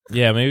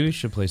Yeah, maybe we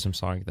should play some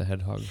Sonic the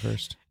Hedgehog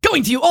first.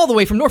 Coming to you all the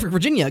way from Norfolk,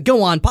 Virginia,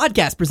 Go On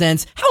Podcast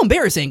presents How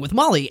Embarrassing with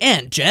Molly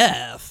and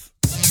Jeff.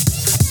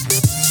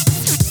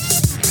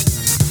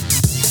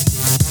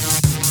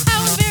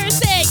 How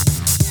embarrassing!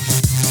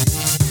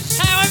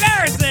 How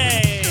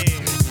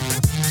embarrassing!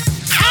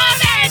 How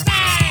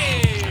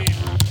embarrassing!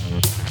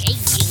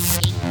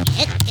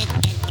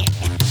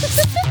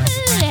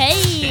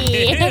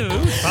 Hey!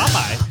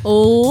 Popeye.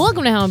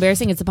 Welcome to How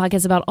Embarrassing. It's a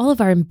podcast about all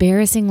of our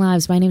embarrassing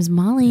lives. My name's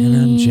Molly. And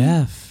I'm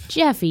Jeff.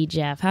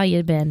 Jeff, how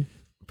you been?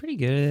 Pretty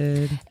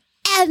good.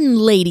 And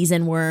ladies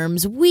and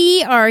worms,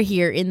 we are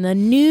here in the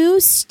new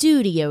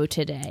studio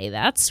today.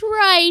 That's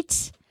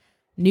right.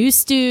 New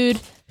stewed,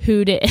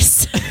 who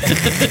dis?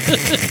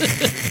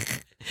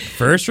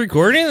 First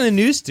recording in the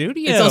new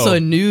studio. It's also a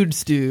nude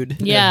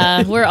dude.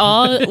 Yeah, we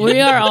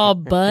are all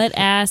butt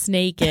ass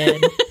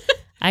naked.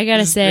 I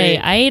gotta say,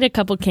 great. I ate a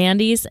couple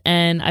candies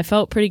and I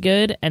felt pretty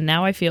good, and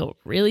now I feel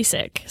really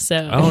sick.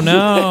 So, Oh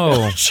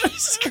no.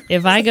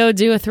 if I go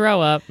do a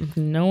throw up,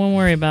 no one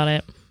worry about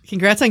it.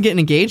 Congrats on getting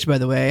engaged, by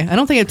the way. I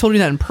don't think I've told you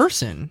that in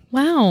person.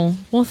 Wow.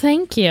 Well,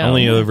 thank you.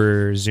 Only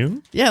over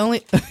Zoom? Yeah,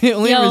 only Yeah,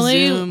 over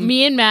Zoom.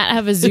 me and Matt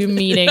have a Zoom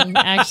meeting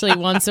actually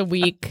once a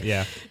week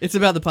Yeah. It's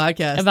about the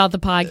podcast. about the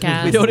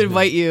podcast. We don't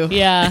invite you.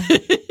 Yeah.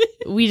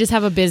 We just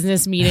have a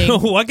business meeting.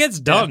 What gets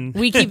done?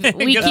 We keep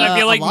Because I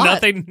feel a like lot.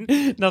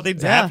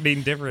 nothing's Yeah.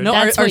 happening different. No,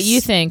 That's what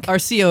you think. Our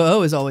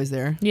COO is always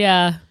there.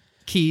 Yeah.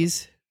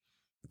 Keys.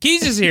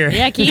 Keys is here.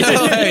 Yeah, keys.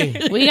 No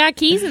way. We got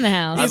keys in the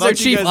house. He's thought our you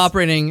chief guys-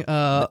 operating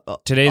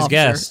Today's officer.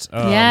 guest.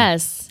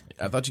 Yes.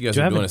 I thought you guys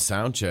Do I were have doing a- a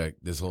sound check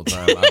this whole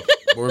time.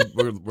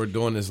 We're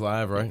doing this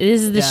live, right?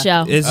 This is the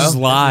Yeah. show. This Oh, is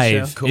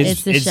live. show. Cool.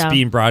 It's the show.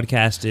 being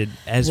broadcasted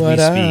as What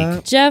we up?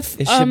 speak. Jeff,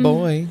 It's your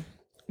boy.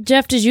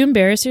 Jeff, did you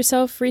embarrass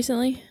yourself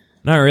recently?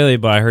 Not really,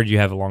 but I heard you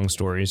have a long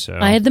story, so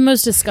I had the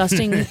most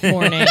disgusting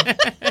morning.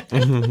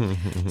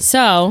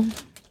 So,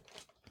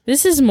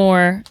 this is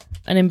more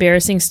an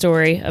embarrassing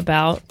story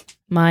about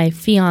my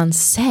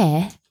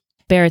fiance,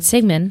 Barrett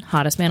Sigmund,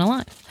 hottest man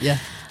alive. Yeah.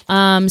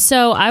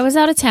 So I was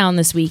out of town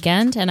this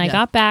weekend, and I Yeah.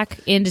 got back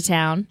into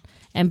town,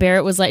 and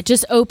Barrett was like,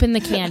 "Just open the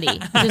candy.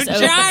 Just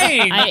open.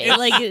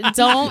 trying.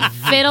 Don't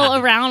fiddle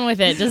around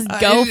with it. Just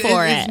go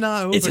for it. It's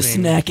not It's a opening.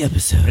 snack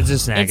episode. It's a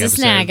snack It's a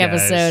episode. snack guys.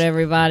 episode,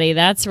 everybody.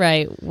 That's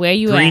right. Where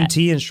you Green at?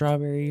 tea and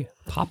strawberry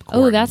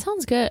popcorn. Oh, that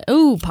sounds good.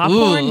 Ooh,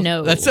 popcorn? Ooh,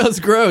 No. That sounds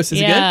gross. Is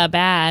yeah,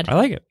 bad. I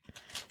like it.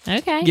 Okay.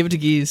 it good? Give it to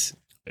Geese.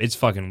 It's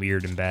fucking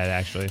weird and bad,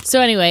 actually. So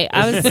anyway,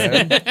 I was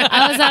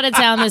out of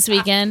town this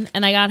weekend,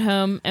 and I got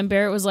home, and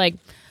Barrett was like,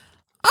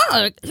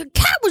 "Oh, the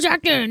cat was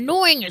acting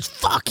annoying as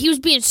fuck. He was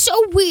being so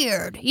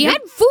weird. He had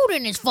food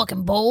in his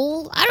fucking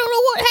bowl. I don't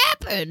know what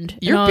happened."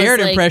 Your And I was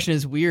Barrett like, impression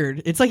is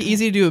weird. It's like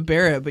easy to do a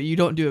Barrett, but you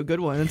don't do a good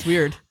one. That's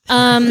weird.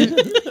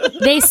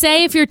 They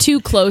say if you're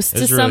too close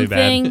to It's really bad.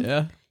 something,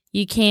 Yeah.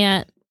 you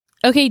can't.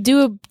 Okay,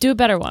 do a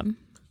better one.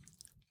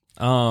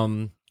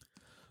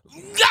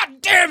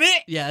 God damn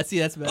it! Yeah, see,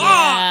 that's better.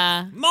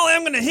 Yeah, Molly,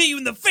 I'm gonna hit you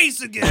in the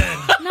face again.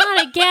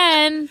 not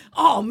again.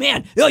 Oh,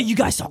 man. Oh, you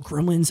guys saw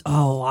Gremlins?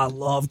 Oh, I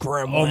love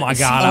Gremlins. Oh my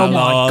god, Oh I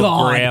my love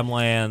God.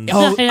 Gremlins.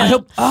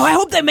 Oh, I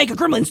hope they make a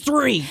Gremlins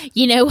 3.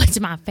 You know what's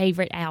my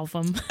favorite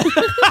album?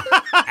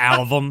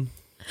 Album.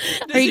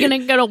 Are you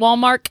gonna go to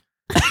Walmart?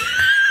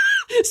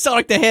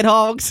 Sonic the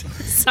Hedgehogs.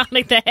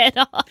 Sonic the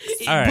Hedgehog. All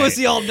right.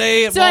 Pussy all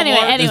day at So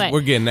Walmart. anyway. We're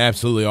getting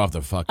absolutely off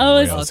the fucking Oh,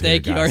 rails Oh, here,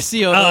 thank you. Our guys.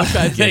 COO.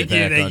 Thank you, thank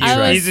you. I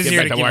was- He's just Get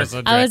here back to to keep work. us on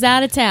I track. was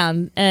out of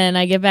town, and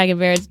I get back and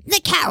Barrett's,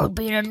 "The cat was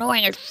being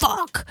annoying as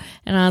fuck."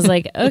 And I was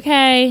like,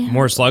 okay,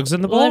 More slugs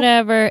in the bowl?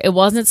 whatever. It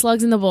wasn't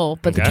slugs in the bowl,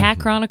 but the Okay. cat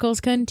chronicles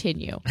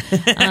continue.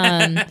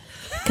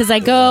 Because I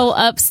go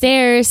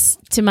upstairs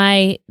to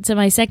my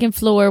second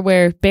floor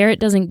where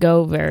Barrett doesn't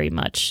go very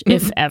much,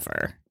 if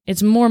ever.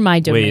 It's more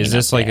my domain. Wait, is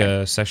this up like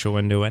there. a sexual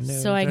window?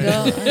 So I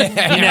go.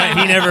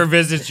 he never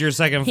visits your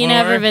second floor? He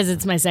never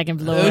visits my second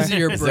floor. Those are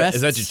your Is breasts.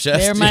 that your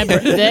chest?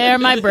 They're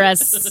my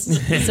breasts.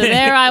 So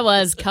there I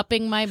was,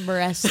 cupping my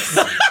breasts.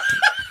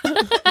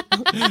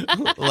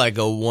 Like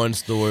a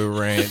one-story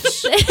ranch.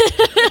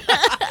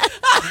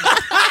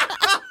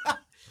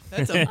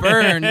 That's a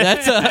burn.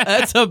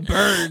 That's a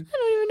burn. I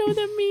don't even know what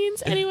that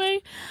means. Anyway,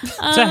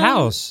 It's a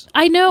house.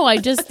 I know.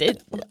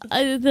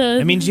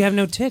 It means you have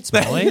no tits,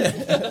 Molly.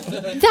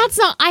 that's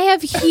not. I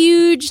have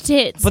huge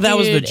tits. But that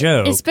was the dude.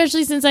 joke.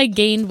 Especially since I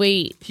gained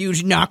weight.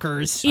 Huge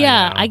knockers.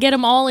 Yeah, know. I get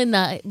them all in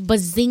the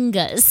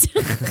bazingas.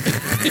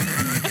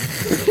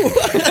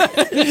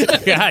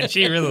 God,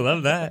 she really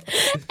loved that.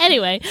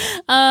 Anyway,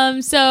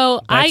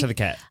 so Back to the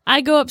cat.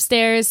 I go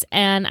upstairs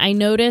and I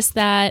notice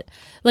that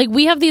like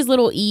we have these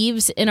little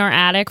eaves in our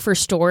attic for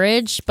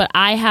storage, but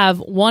I have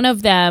one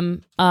of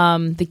them,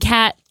 the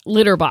cat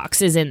litter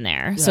box is in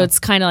there. So it's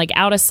kind of like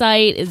out of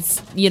sight.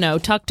 It's,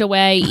 tucked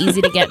away,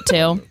 easy to get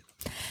to.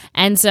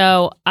 And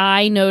so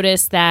I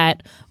noticed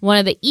that one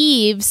of the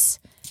eaves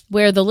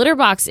where the litter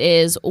box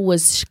is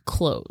was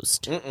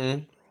closed.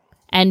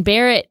 And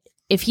Barrett,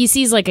 if he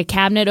sees like a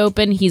cabinet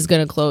open, he's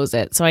gonna close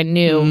it. So I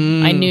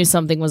knew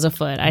something was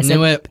afoot. I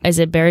Knew it.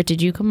 said, Barrett,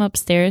 did you come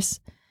upstairs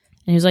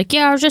he was like,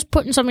 yeah, I was just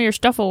putting some of your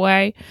stuff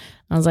away.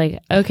 I was like,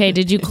 okay,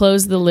 did you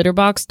close the litter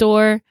box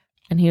door?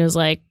 And he was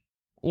like,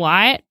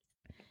 what?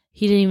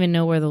 He didn't even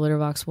know where the litter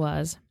box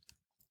was.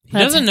 He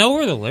doesn't know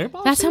where the litter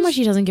box That's is? how much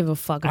he doesn't give a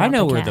fuck about I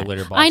know the where cat. the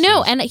litter box I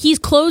know, is. and he's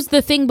closed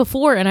the thing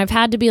before, and I've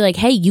had to be like,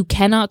 hey, you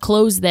cannot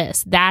close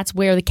this. That's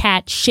where the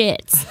cat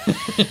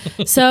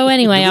shits. So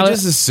anyway, Did we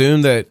just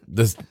assume that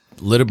the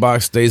litter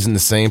box stays in the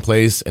same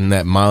place and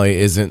that Molly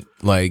isn't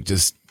like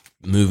just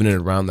moving it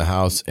around the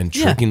house and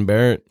tricking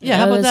Barrett? Yeah,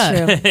 how about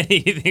that? True.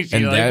 You think she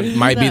And like, that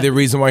might be the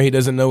reason why he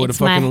doesn't know where the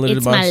fucking litter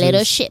it's box my is.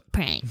 little shit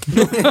prank.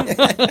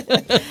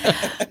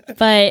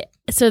 But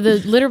so the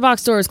litter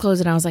box door was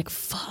closed, and I was like,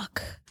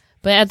 fuck.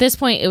 But at this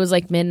point, it was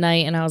like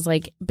midnight, and I was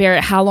like,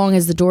 Barrett, how long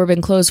has the door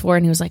been closed for?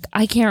 And he was like,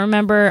 I can't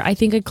remember. I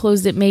think I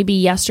closed it maybe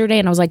yesterday.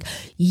 And I was like,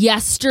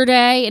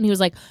 yesterday? And he was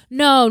like,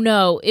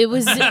 no, it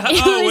was.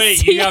 oh,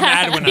 wait, you got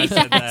mad when I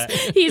said that.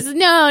 He's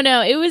no,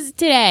 it was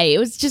today. It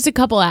was just a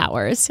couple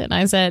hours. And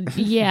I said,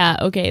 yeah,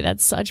 okay,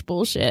 that's such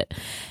bullshit.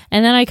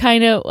 And then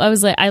I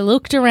was like, I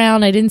looked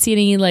around. I didn't see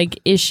any like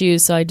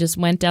issues. So I just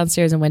went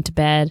downstairs and went to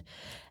bed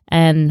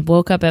and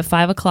woke up at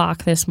 5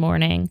 o'clock this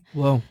morning.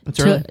 Whoa, that's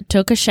early.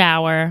 Took a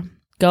shower,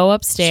 go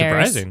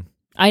upstairs. Surprising.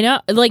 I know,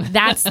 like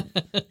that's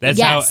That's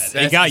Yes.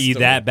 how it got you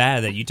that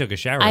bad that you took a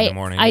shower in the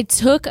morning. I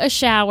took a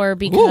shower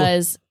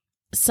because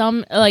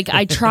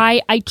I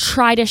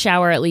try to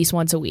shower at least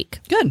once a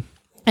week. Good.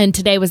 And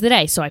today was the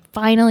day. So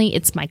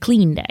it's my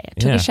clean day. I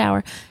took Yeah. a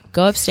shower,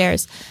 go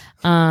upstairs.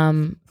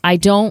 I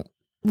don't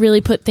really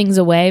put things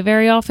away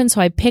very often.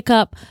 So I pick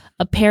up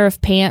a pair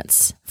of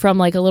pants from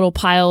like a little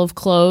pile of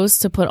clothes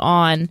to put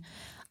on.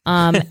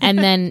 And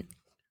then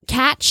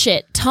cat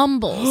shit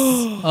tumbles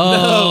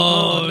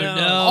Oh,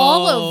 no.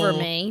 all over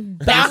me,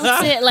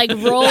 bounce it like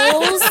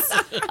rolls,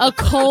 a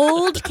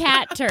cold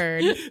cat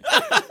turd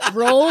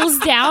rolls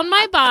down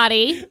my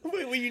body.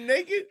 Wait, were you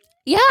naked?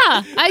 Yeah,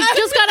 I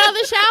just got out of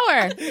the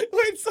shower.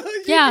 Wait, so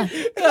Yeah.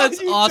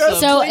 That's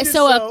awesome.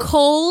 So a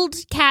cold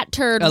cat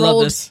turd I love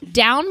rolled this.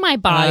 down my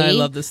body. I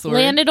love this story.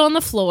 Landed on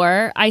the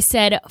floor. I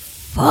said,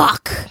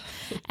 "Fuck."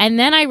 And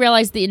then I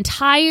realized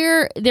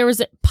there was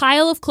a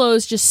pile of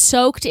clothes just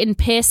soaked in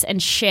piss and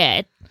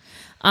shit.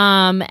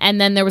 And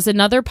then there was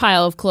another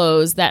pile of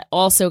clothes that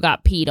also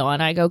got peed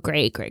on. I go,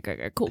 great,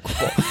 cool.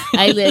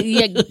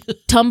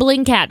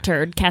 Tumbling cat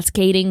turd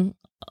cascading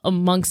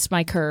amongst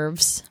my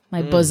curves,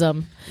 my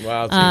bosom.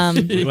 Wow. wow,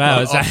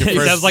 it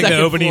sounds like the second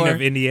opening floor.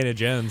 of Indiana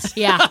Jones.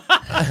 Yeah.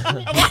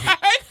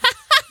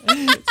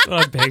 That's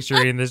what I'm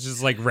picturing. This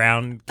just like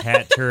round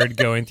cat turd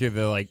going through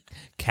the like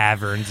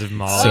caverns of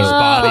Molly's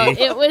body.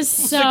 It was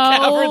so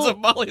Caverns of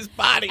Molly's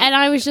body. and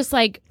I was just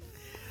like,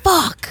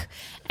 fuck.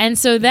 And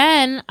so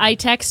then I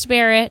text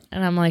Barrett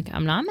and I'm like,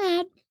 I'm not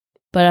mad,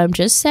 but I'm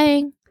just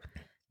saying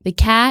the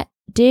cat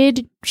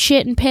did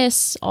shit and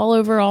piss all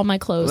over all my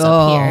clothes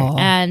up here.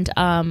 And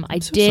I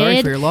Sorry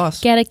did for your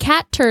loss. get a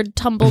cat turd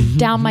tumbled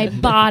down my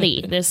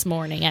body this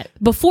morning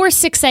before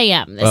 6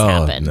 a.m. This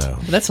happened. No.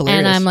 That's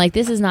hilarious. And I'm like,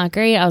 this is not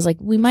great. I was like,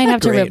 we might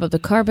have to rip up the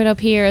carpet up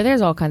here.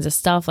 There's all kinds of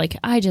stuff. Like,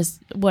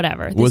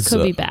 whatever. This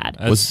could be bad.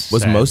 Was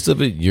sad. most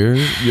of it your?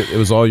 It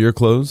was all your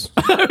clothes?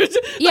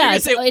 Yeah,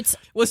 say- it's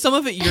was some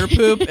of it your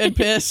poop and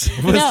piss?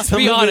 No.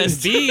 Be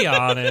honest. Be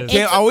honest.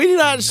 Are we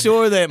not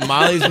sure that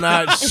Molly's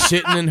not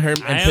shitting in her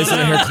and I don't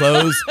pissing in know. her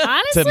clothes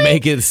honestly, to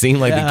make it seem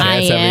like the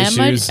cats have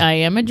issues? I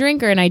am a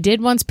drinker, and I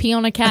did once pee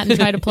on a cat and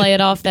try to play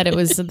it off that it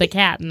was the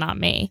cat and not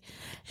me.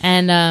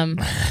 And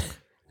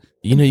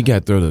You know you got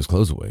to throw those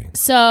clothes away.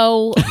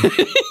 so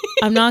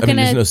I'm not I mean,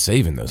 gonna. there's no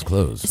saving those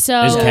clothes.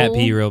 so Is cat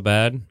pee real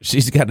bad?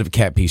 She's got a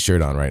cat pee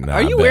shirt on right now.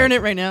 Are you wearing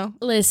it right now?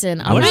 Listen,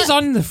 What is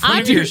on the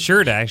front of your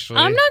shirt, actually?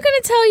 I'm not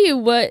gonna tell you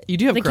what You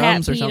do have the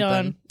crumbs cat or peed something.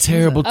 on.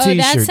 Terrible Oh, that's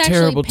t-shirt. actually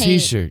Terrible paint.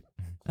 t-shirt.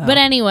 But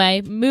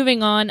anyway,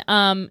 moving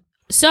on.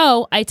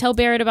 So I tell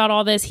Barrett about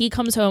all this. He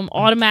comes home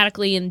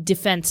automatically in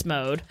defense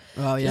mode.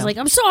 Oh yeah. He's like,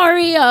 I'm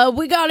sorry,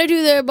 we gotta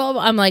do that, blah,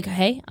 blah. I'm like,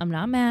 hey, I'm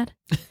not mad.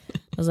 I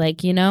was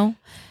like,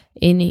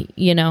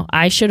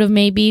 I should have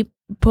maybe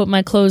put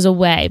my clothes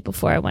away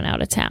before I went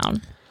out of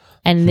town.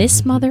 And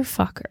this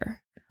motherfucker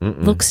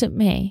looks at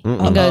me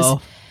and goes,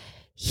 Uh-oh.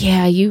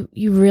 yeah, you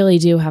really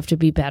do have to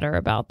be better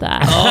about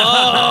that.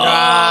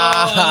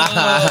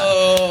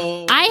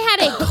 I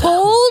had a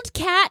cold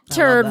cat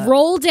turd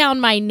roll down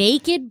my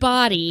naked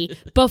body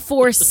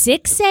before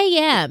 6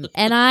 a.m.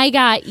 And I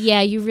got,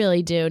 you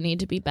really do need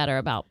to be better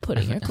about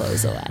putting your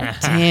clothes away.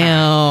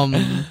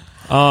 Damn.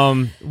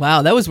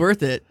 Wow, that was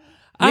worth it.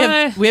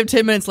 We have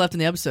 10 minutes left in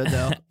the episode,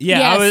 though.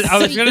 Yeah, Yes. I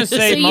was gonna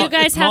say, So you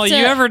guys have Molly, to-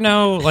 you ever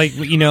know, like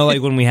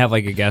like when we have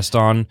like a guest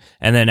on,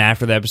 and then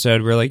after the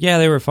episode, we're like, yeah,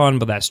 they were fun,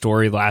 but that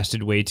story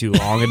lasted way too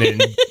long, and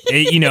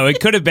it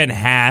could have been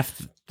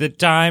half the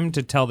time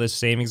to tell this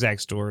same exact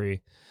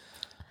story.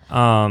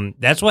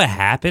 That's what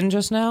happened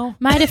just now.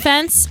 My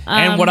defense.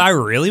 And what I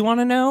really want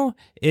to know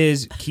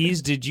is,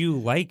 Keys, did you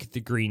like the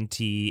green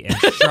tea and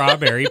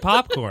strawberry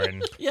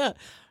popcorn? Yeah.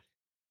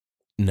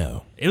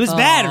 No. It was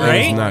bad,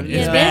 right? It was not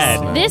It's good.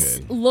 bad. This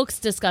good. looks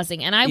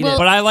disgusting, and I Eat will. it.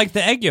 But I like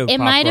the egg yolk in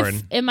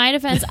popcorn. my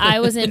defense, I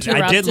was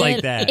interrupted.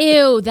 like that.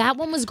 Ew, that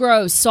one was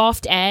gross.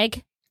 Soft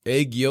egg.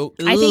 Egg yolk.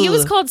 I think it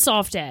was Ugh. called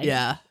soft egg.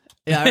 Yeah.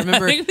 Yeah, I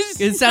remember. It was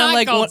It sounded not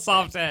like called what-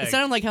 soft egg. It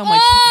sounded like how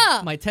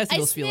Ah! my I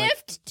testicles feel like.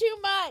 sniffed too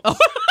much.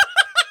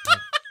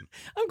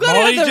 I'm glad I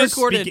Molly had that just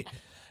recorded. speaking-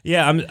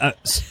 Yeah, I'm.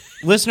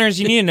 Listeners,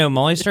 you need to know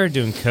Molly started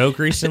doing coke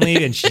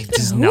recently, and she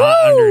does not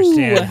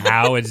understand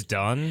how it's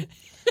done.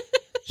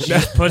 She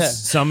just puts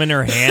some in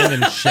her hand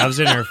and shoves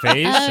it in her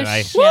face,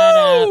 and Shut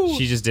up.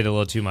 she just did a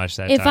little too much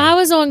that If I time.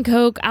 was on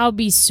coke, I'll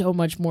be so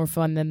much more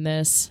fun than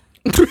this.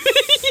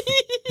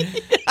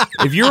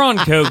 If you're on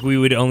coke, we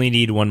would only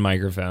need one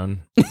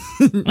microphone.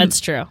 That's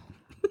true.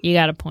 You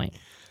got a point.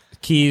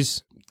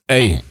 Keys,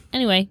 Hey.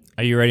 Anyway,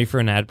 are you ready for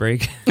an ad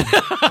break? I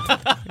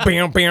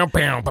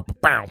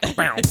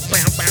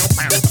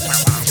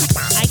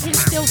can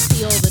still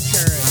feel the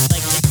churros,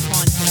 like it's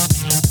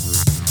haunting me.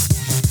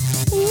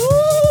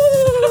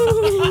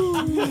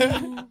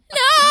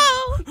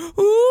 No!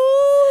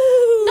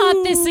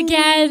 Not this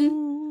again.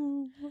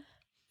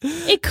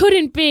 It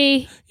couldn't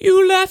be.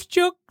 You left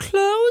your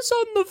clothes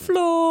on the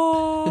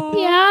floor.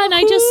 Yeah, and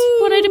I just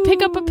wanted to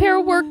pick up a pair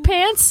of work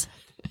pants.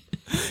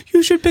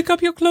 You should pick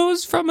up your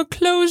clothes from a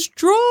closed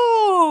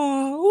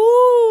drawer.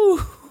 Ooh.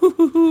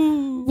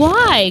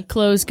 Why,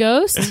 clothes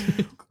ghost?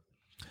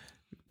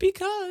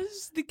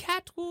 Because the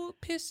cat will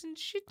piss and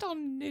shit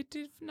on it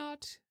if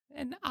not.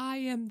 And I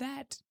am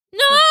that. No!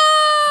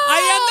 I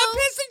am the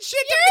piss and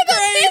shit You're of the the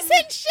grave. piss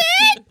and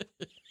shit!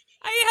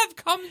 I have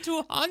come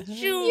to haunt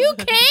you. You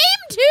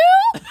came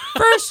too?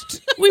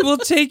 First, we will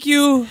take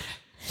you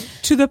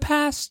to the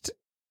past.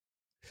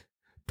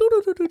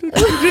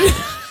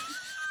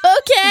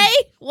 Okay.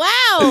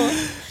 Wow.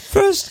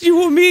 First, you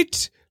will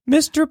meet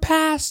Mr.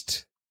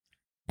 Past.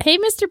 Hey,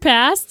 Mr.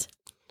 Past.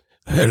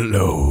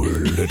 Hello,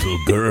 little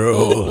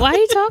girl. Why do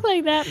you talk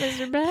like that,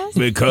 Mr. Past?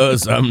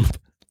 Because I'm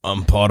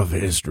part of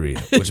history,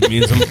 which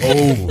means I'm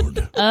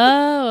old.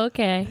 Oh,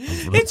 okay.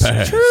 From the It's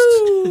past.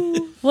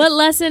 true. What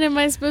lesson am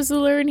I supposed to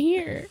learn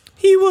here?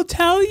 He will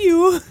tell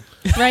you.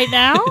 Right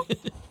now?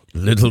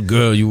 Little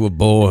girl, you were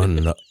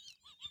born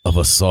of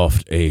a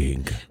soft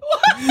egg.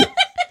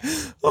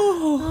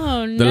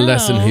 Oh, no. The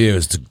lesson here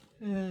is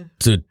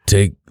to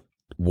take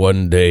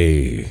one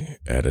day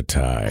at a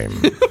time.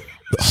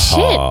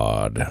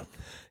 Hard.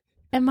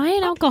 Am I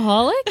an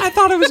alcoholic? I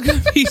thought it was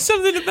going to be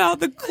something about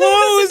the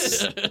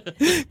clothes.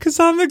 Because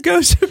I'm the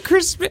ghost of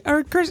Christmas,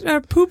 or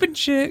poop and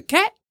shit.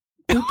 Cat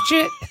poop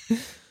shit.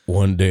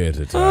 One day at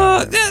a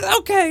time.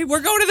 Okay,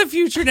 we're going to the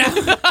future now.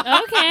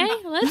 Okay,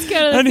 let's go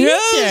to the And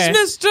future.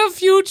 here's Mr.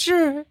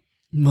 Future.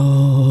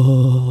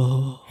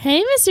 Mo,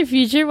 Hey, Mr.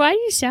 Future, why do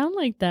you sound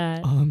like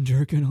that? I'm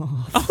jerking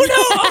off. Oh,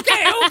 no.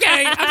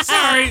 Okay. I'm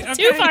sorry.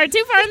 Okay.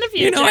 Too far in the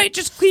future. You know what?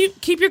 Just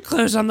keep your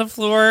clothes on the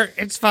floor.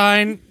 It's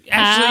fine.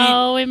 Actually,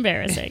 How you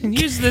embarrassing. can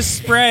use this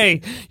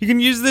spray. You can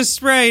use this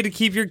spray to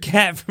keep your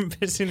cat from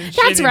pissing and shitting.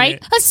 That's right,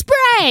 it. a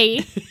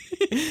spray.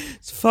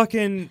 It's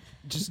fucking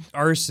just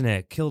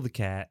arsenic. Kill the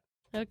cat.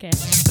 Okay.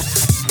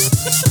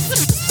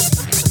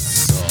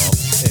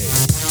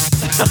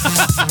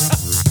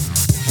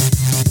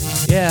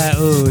 Yeah.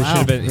 Oh, it Wow. should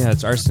have been. Yeah,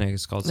 it's arsenic.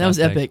 It's called. That was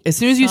soft egg. epic. As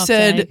soon as you Soft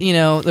said, egg. you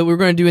know, that we were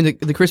going to do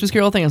the Christmas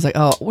Carol thing, I was like,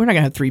 oh, we're not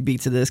going to have 3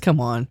 beats of this. Come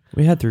on.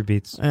 We had 3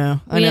 beats. Yeah,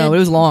 I We know. had- It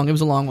was long. It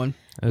was a long one.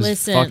 It was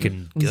Listen.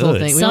 fucking This whole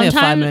good. thing. We only have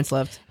 5 Sometime- minutes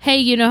left. Hey,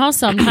 you know how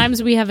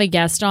sometimes we have a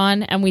guest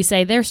on and we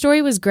say their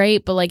story was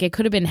great, but like it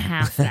could have been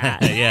half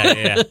that.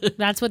 yeah.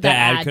 That's what The that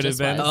ad ad could have just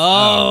been. was.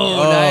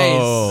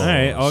 All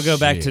right, I'll go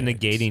back to shit.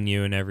 negating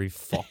you in every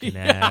fucking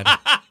ad.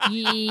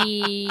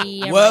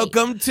 Yeah, right.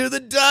 Welcome to the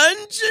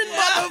dungeon,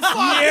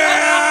 motherfucker!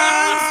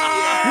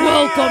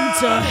 Welcome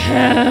to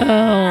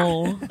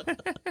hell.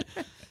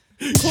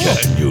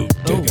 Can you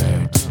dig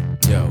it?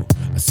 Yo,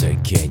 I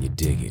said, can you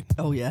dig it?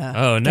 Oh, yeah.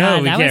 Oh no,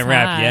 God, we that can't was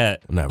rap hot.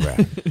 yet. I'm not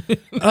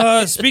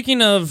rapping.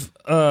 Speaking of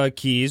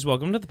keys,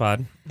 welcome to the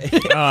pod.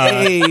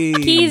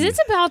 Keys, it's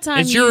about time.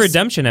 It's your you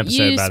redemption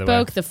episode, you by the way.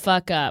 spoke the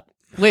fuck up.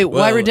 Wait,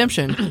 why Well-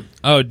 redemption?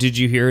 Oh, did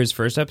you hear his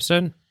first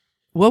episode?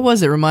 What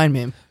was it? Remind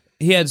me.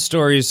 He had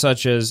stories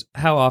such as,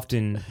 how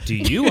often do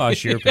you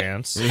wash your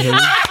pants?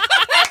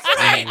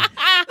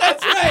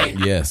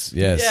 Yes.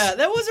 Yeah,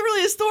 that wasn't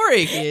really a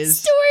story. Is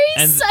Stories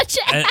And- such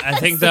And as. I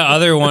think the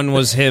other one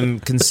was him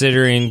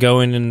considering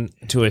going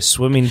into a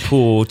swimming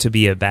pool to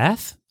be a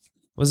bath.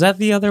 Was that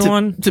the other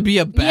one? to be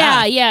a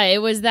bath. Yeah,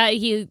 it was that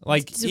he.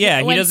 Like, yeah,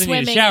 he went doesn't need a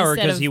swimming shower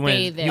instead because of he went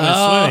bathing.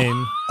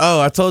 swimming.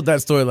 Oh, I told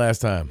that story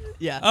last time.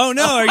 Yeah. Oh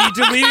no, are you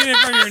deleting it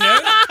from your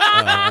notes?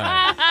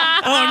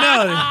 Oh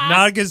no,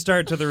 not a good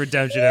start to the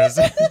redemption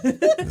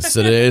episode.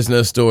 So there is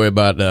no story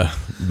about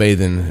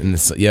bathing in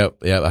the. Yep.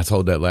 I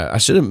told that last. I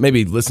should have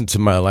maybe listened to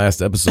my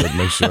last episode to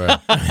make sure.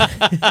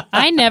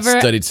 I never.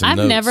 Studied some I've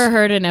notes. never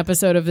heard an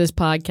episode of this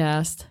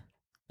podcast.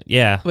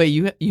 Yeah. Wait,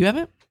 you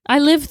haven't? I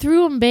lived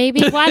through them,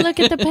 baby. Why look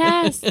at the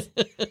past?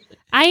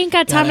 I ain't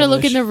got time God, I to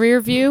look wish. in the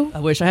rear view. I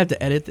wish I had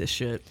to edit this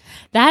shit.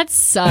 That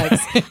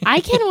sucks. I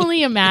can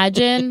only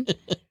imagine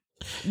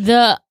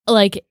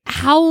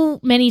how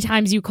many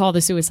times you call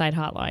the suicide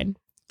hotline?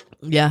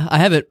 Yeah, I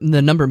have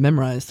the number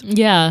memorized.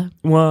 Yeah.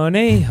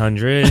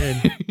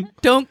 1-800.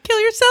 Don't kill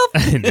yourself.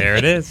 There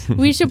it is.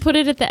 We should put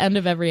it at the end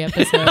of every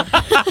episode.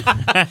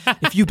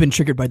 If you've been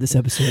triggered by this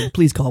episode,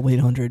 please call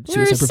 1-800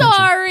 We're suicide prevention.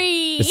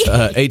 sorry. It's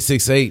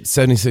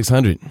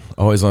 868-7600.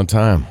 Always on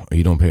time, or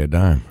you don't pay a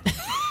dime.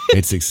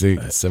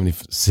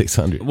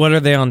 868-7600. What are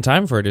they on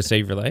time for to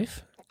save your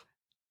life?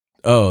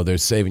 Oh, they're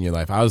saving your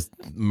life. I was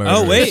murdered.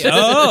 Oh, wait.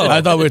 Oh.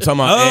 I thought we were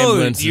talking about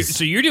ambulances.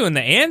 So you're doing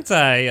the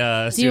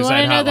anti-suicide Do you want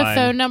to know the hotline.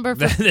 phone number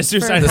for the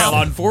suicide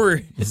hotline for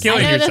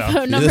killing I know yourself? the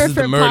phone This number is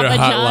the for murder Papa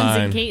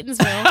John's hotline. in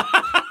Catonsville.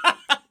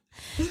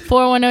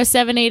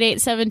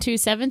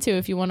 410-788-7272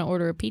 if you want to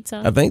order a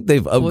pizza. I think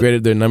they've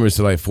upgraded their numbers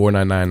to like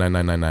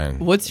 499-9999.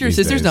 What's your these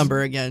sister's days.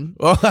 number again?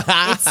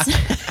 I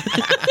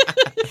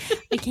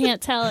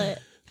can't tell it.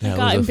 That I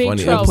got was in a big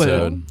funny trouble.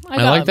 episode. I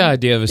got like the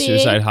idea of a big-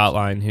 suicide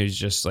hotline who's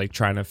just like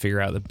trying to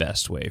figure out the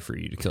best way for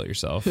you to kill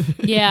yourself.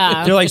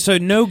 Yeah. They're like, so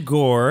no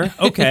gore.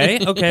 Okay,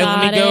 let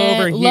Got me go it.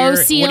 over here. Low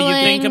What do you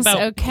think ceilings,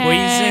 about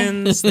okay.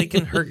 poisons? They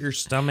can hurt your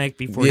stomach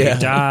before you Yeah,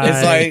 die.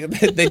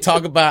 it's like they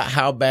talk about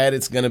how bad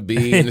it's gonna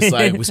be, and it's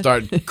like we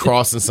start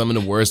crossing some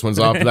of the worst ones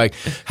off. Like,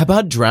 how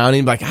about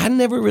drowning? Like, I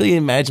never really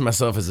imagined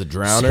myself as a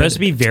drowner. supposed to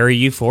be very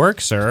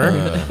euphoric,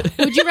 sir.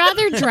 Would you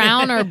rather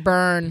drown or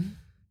burn?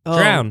 Oh,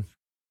 Drown.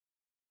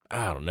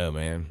 I don't know,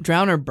 man.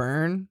 Drown or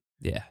burn?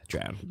 Yeah,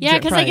 drown. Yeah,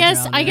 because I Probably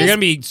guess drown, I yeah. You're guess gonna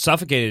be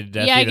suffocated to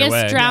death yeah, I either guess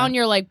way. drown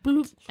you're like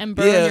bloop, and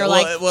burn you're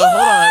like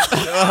well,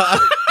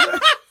 hold on.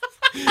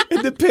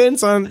 It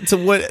depends on to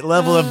what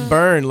level of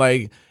burn.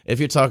 Like, if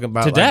you're talking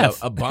about To like death.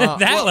 a bomb,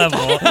 that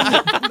level.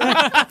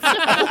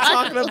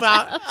 talking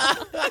about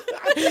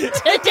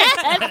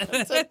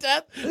to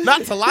death.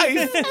 not to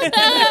life.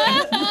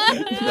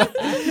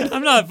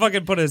 I'm not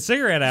fucking putting a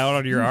cigarette out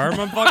on your arm.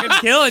 I'm fucking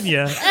killing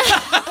you.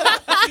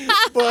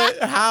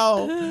 But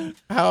how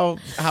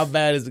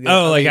bad is it?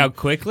 Oh, like how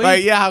quickly?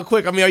 Like, yeah, how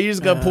quick? I mean, are you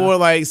just gonna pour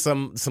like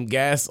some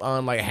gas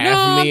on like half no, of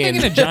I'm me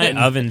thinking and a giant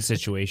oven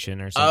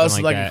situation or something Oh,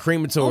 so like that. a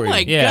crematory. Oh my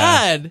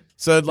Yeah. God.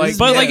 So like,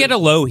 But yeah. like at a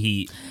low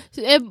heat.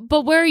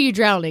 But where are you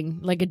drowning?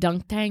 Like a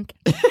dunk tank?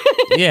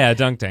 Yeah, a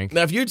dunk tank.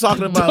 Now, if you're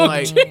talking about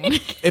like,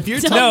 if you're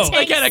Dunk talking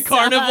tank Like at a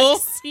carnival?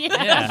 sucks.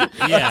 Yeah.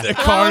 Yeah. a A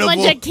carnival,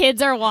 bunch of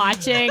kids are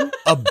watching.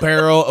 a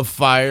barrel of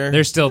fire.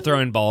 They're still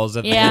throwing balls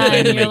at the Yeah, end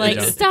and to you're make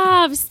like, the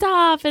jump.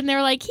 stop. And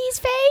they're like, he's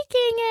faking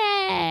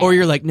it. Or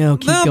you're like, no,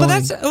 keep No, going. but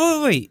that's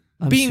wait.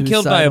 I'm Being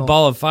killed by a suicidal.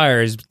 ball of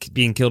fire is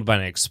being killed by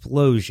an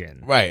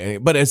explosion. Right,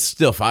 but it's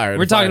still fire.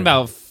 We're talking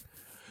about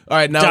all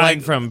right now, dying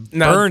like, from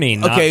now-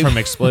 burning, okay. not from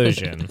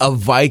explosion. a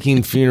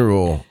Viking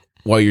funeral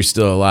while you're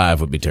still alive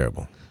would be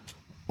terrible.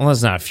 Well,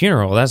 that's not a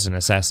funeral. That's an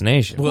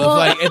assassination.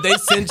 Well, if they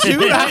sent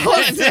you out,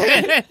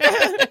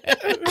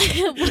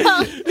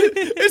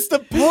 it's the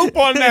Pope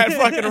on that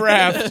fucking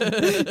raft.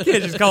 You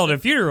can't just call it a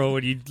funeral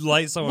when you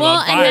light someone well,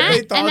 on fire. and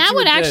They thought that you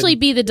would were dead. actually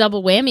be the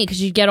double whammy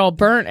because you'd get all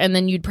burnt and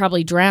then you'd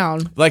probably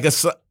drown. Like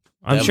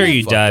I'm that sure would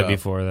you fuck died up.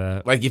 before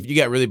that. Like if you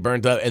got really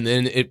burnt up and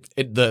then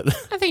the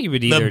I think you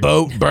would either.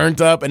 boat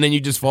burnt up and then you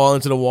just fall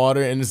into the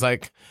water and it's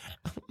like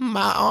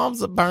my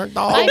arms are burnt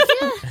off. I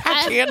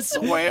I can't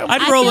swim.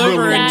 I'd I roll feel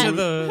over like into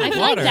the I feel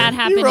water. like that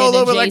happened you roll in a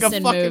over Jason like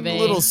a fucking movie.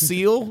 little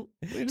seal.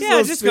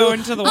 Yeah, just go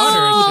into the water.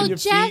 Oh, in your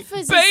Jeff feet.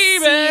 is a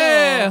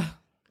seal.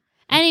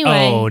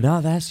 Anyway. Oh,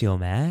 no, that's your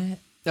Matt.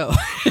 Oh.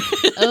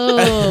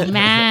 Oh,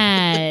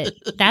 Matt.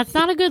 That's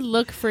not a good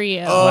look for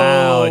you.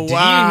 Wow. Did you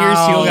hear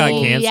Seal got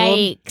Oh, canceled?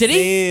 yikes. Did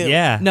he? Damn.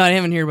 Yeah. No, I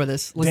haven't heard about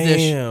this. Let's dish.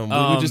 Damn. We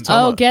were just Oh,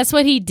 talking guess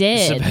what he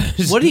did?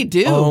 What did he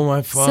do? about, oh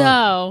my fuck.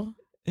 So,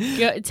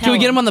 Can we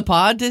get him on the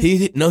pod?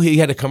 He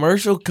had a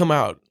commercial come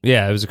out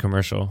Yeah, it was a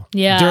commercial.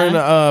 Yeah. during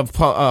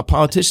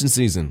politician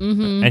season.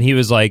 Mm-hmm. And he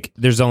was like,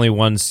 there's only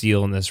one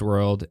seal in this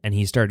world. And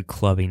he started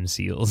clubbing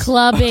seals.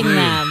 Clubbing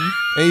them.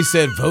 And he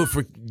said, vote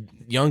for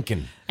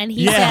Youngkin. And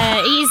he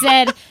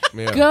said,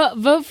 Yeah. go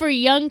vote for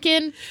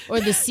Youngkin or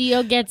the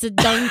seal gets a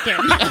Dunkin.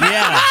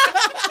 Yeah.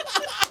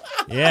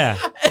 Yeah.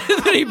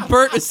 Then he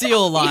burnt a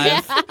seal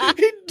alive.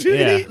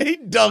 Yeah. He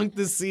dunked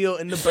the seal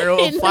in the barrel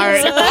In of the fire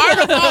at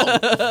the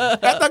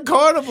carnival. At the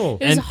carnival.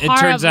 It was And it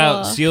turns out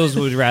horrible. seals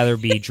would rather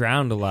be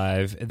drowned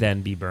alive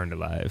than be burned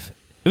alive.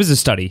 It was a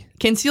study.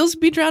 Can seals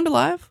be drowned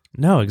alive?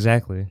 No,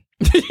 exactly.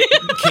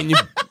 Can you?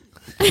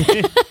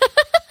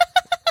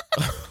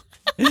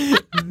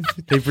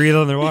 They breathe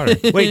underwater.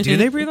 Wait, do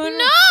they breathe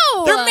underwater?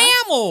 No! They're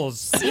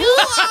mammals.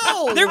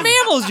 No! They're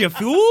mammals, you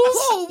fools.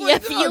 Oh, Yeah,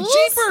 wait, fuels?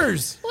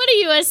 Jeepers! What are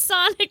you, a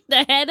Sonic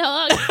the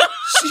Hedgehog?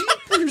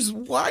 Jeepers,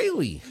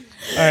 Wiley.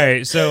 All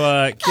right,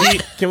 so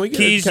Can we get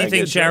Keys, can you I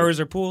think get a- showers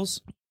are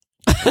pools?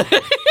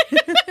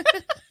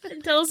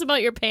 Tell us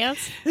about your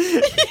pants. We're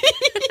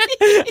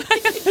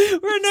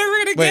never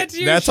gonna Wait, get to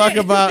did your I talk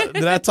shit. about?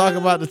 Did I talk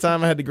about the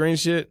time I had the green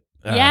shit?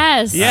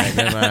 Yes. Yeah. All right,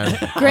 never mind.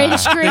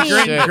 Grinch green.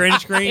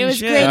 Grinch green It was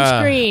shit.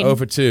 Grinch green. 0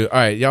 for 2. All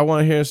right, y'all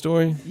want to hear a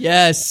story?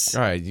 Yes.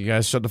 All right, you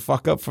guys shut the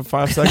fuck up for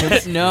 5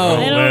 seconds. No.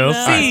 I don't We'll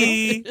know.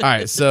 see. All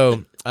right,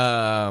 so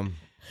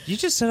You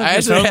just set up I your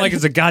actually phone had- like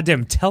it's a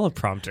goddamn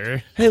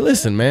teleprompter. hey,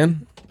 listen,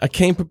 man. I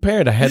came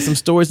prepared. I had some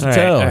stories to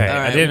tell. All right.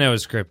 I didn't know it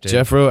was scripted.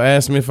 Jeffro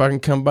asked me if I can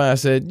come by. I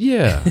said,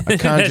 yeah. I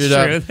conjured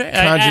up, I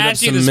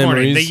asked you some this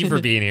morning. memories. Thank you for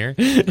being here.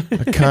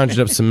 I conjured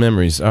up some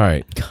memories. All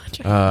right.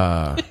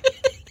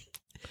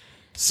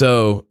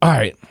 So, all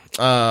right.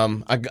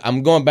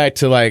 I'm going back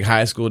to like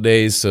high school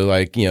days, so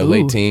like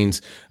late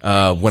teens,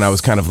 when I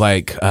was kind of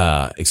like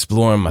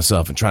exploring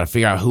myself and trying to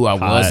figure out who I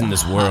was in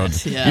this world.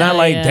 Yeah. Not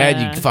like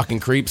Dad, you fucking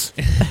creeps.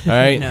 All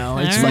right, No,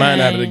 it's All mine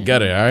out of the right.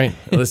 gutter. All right,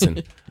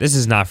 listen. This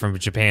is not from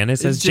Japan. It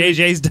says It's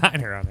JJ's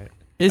Diner on it.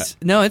 It's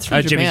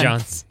from Jimmy Japan.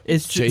 John's.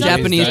 It's JJ's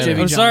Japanese Diner.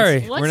 Jimmy I'm John's.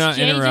 sorry. What's We're not JJ's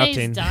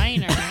interrupting.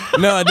 Diner?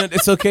 No,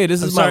 it's okay.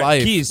 This is my Sorry,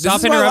 life. Keys, This stop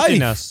is my interrupting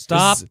life. us.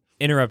 Stop This is-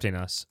 interrupting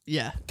us.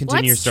 Yeah.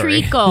 Continue your What's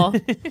story. treacle?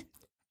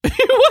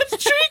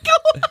 What's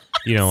treacle?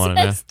 You don't want to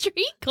know. That's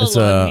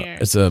treacle on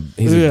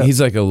here.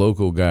 He's like a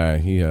local guy.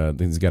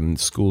 He's got a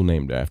school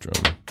named after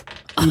him.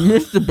 You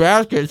missed the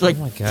basket. It's like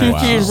Oh my God. two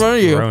Wow. teams in front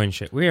of you. Throwing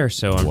shit. We are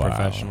so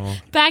unprofessional.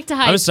 Back to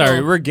high school. I'm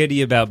sorry. We're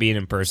giddy about being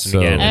in person So-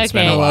 again. It's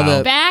been Okay. a I love while.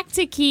 it. Back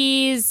to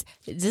Keys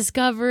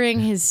discovering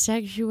his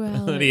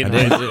sexuality.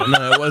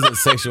 No, it wasn't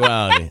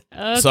sexuality.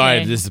 Okay. Sorry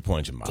to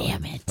disappoint you, Mom.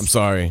 Damn it. I'm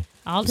sorry.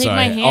 I'll I'm take sorry.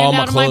 my hand all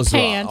out of my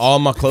pants. All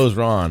my clothes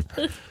were on.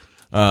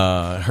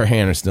 Her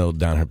hand is still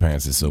down her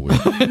pants. It's so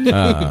weird.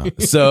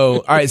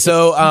 All right.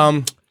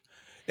 So,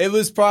 it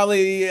was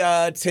probably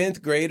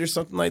 10th grade or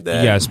something like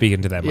that. Yeah,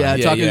 speaking to that. Yeah,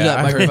 mic. talking to that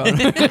I heard.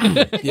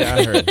 microphone. Yeah,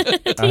 I heard.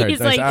 He's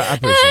Thanks. like, I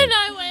appreciate and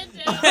I went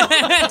down.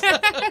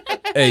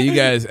 it. Hey, you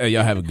guys,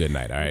 y'all have a good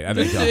night. All right. I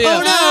think y'all.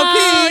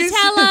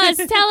 Oh,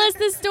 tell us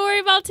the story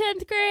about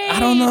 10th grade. I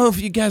don't know if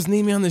you guys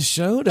need me on the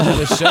show to have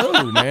a show,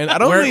 man. I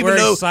don't We're even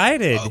know.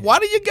 excited. Why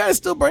do you guys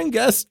still bring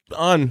guests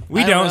on?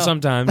 We I don't don't know.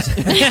 sometimes.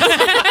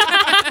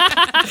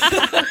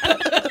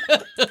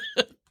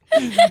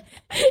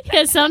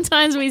 Yeah,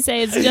 sometimes we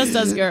say it's just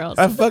us girls.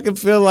 I fucking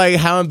feel like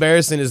How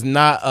Embarrassing is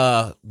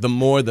not the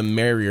more the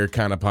merrier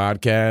kind of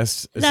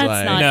podcast. It's That's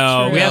like, not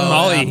No, we have true.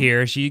 Molly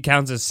here. She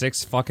counts as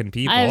 6 fucking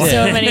people. I have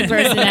so many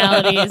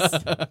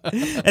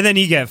personalities. And then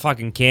you get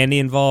fucking Candy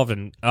involved,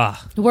 and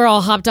We're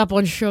all hopped up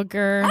on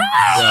sugar. Oh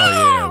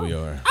yeah, we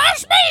are.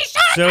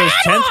 so it's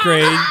 10th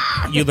grade.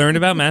 You learned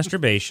about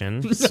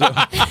masturbation. So,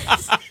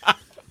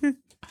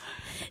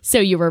 So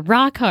you were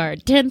rock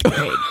hard, 10th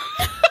grade.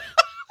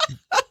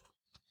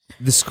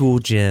 the school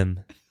gym.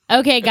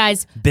 Okay,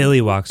 guys. Billy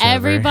walks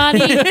over.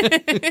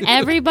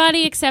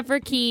 Everybody except for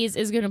Keys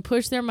is going to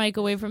push their mic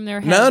away from their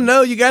head.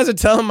 No, you guys are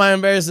telling my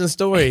embarrassing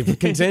story.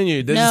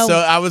 Continue. This No, is so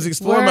I was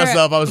exploring we're-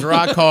 myself. I was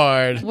rock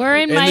hard. We're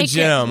in the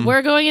gym.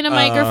 We're going into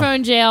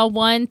microphone jail.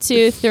 1,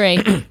 2,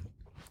 3.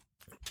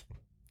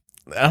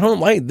 I don't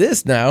like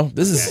this now.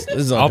 This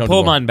is I'll pull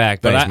uncomfortable. mine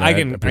back, but Thanks, I man.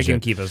 can appreciate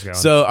it. keep us going.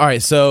 So, all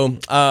right. So,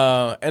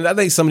 and I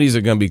think some of these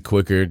are going to be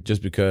quicker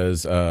just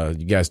because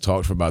you guys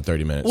talked for about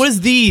 30 minutes. What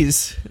is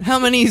these? How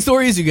many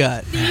stories you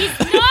got?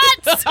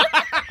 Nuts!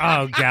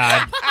 oh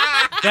God,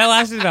 that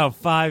lasted about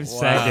 5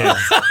 seconds.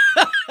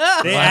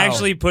 They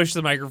actually pushed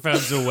the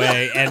microphones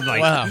away and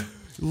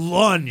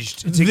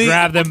lunged to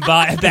grab them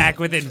back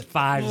within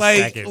 5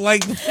 seconds.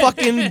 like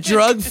fucking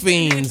drug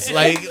fiends.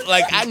 Like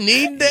I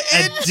need the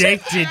edge.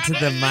 Addicted to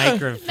the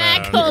microphone.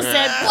 Matt Cole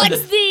said,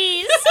 "What's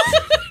these?"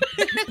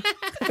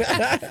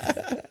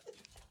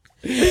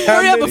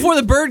 Hurry up before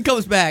the bird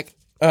comes back.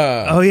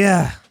 Oh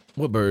yeah.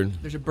 What bird?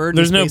 There's a bird. in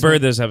There's this no basement.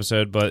 bird this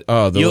episode, but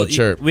Oh, the little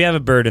chirp. We have a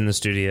bird in the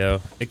studio.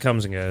 It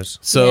comes and goes.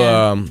 So,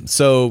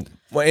 Yeah.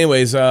 well,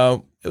 anyways,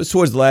 it was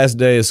towards the last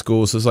day of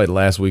school, so it's like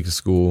last week of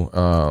school.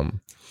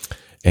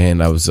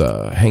 And I was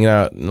hanging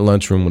out in the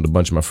lunchroom with a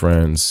bunch of my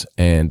friends,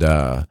 and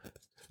this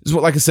is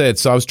what, like I said,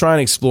 so I was trying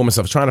to explore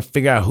myself, trying to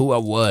figure out who I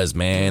was,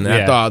 man. And I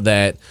Yeah. thought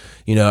that,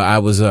 I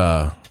was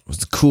the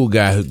cool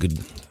guy who could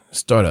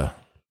start a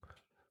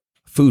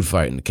food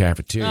fight in the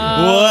cafeteria.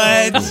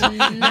 What? No way.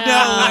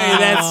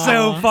 That's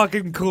so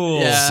fucking cool.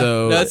 Yeah.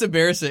 So- No, that's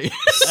embarrassing.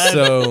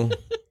 So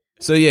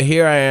yeah,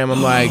 here I am.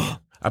 I'm like,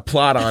 I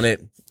plot on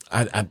it.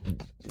 I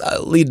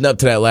leading up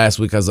to that last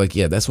week, I was like,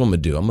 yeah, that's what I'm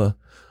gonna do. I'm gonna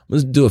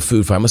do a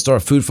food fight. I'm gonna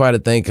start a food fight. I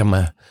think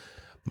my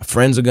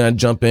friends are gonna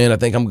jump in. I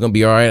think I'm gonna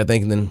be all right. I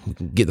think, and then we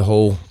can get the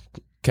whole How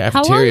long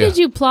cafeteria. did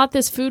you plot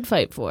this food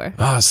fight for?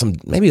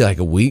 Maybe like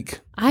a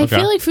week. I Okay.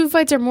 feel like food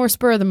fights are more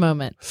spur of the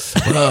moment.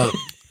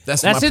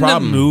 That's That's my in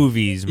problem. the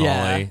movies, Molly.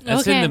 Yeah.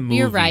 That's Okay, in the movies.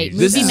 you're right.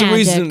 This Movie is the magic.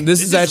 reason.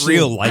 This is actually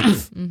real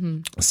life.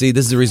 See,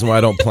 this is the reason why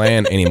I don't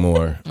plan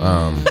anymore.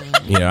 I'm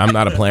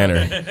not a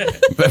planner,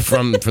 but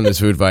from this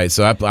food fight.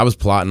 So I was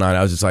plotting on it.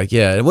 I was just like,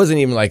 yeah, it wasn't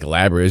even like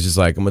elaborate. It's just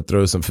like I'm gonna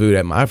throw some food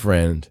at my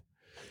friend,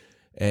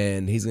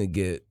 and he's gonna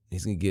get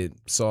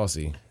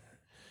saucy.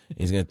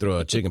 He's gonna throw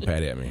a chicken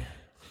patty at me.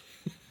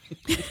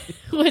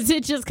 Was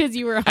it just because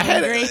you were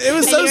hungry? it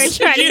was and so you were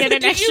trying to get an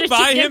Did extra you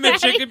buy him a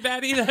patty? chicken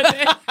patty that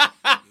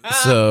day?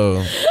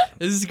 So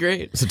This is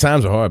great.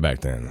 times were hard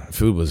back then.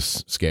 Food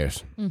was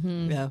scarce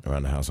Yeah.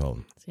 around the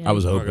household. Yeah. I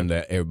was hoping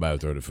that everybody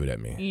would throw the food at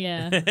me.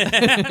 Yeah.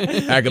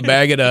 I could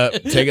bag it up,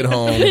 take it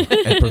home,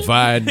 and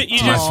provide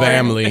to my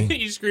family.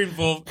 you scream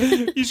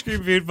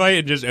food fight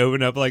and just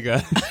open up like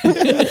a.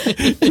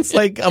 It's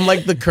like I'm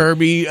like the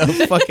Kirby of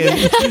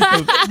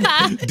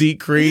fucking Deep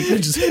Creek.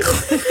 Just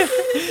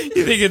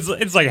You think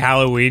it's like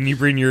Halloween? You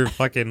bring your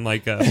fucking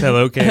like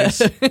pillowcase.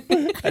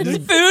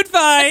 Food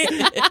fight.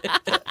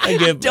 I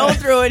get Don't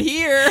throw it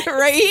here,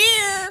 right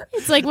here.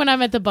 It's like when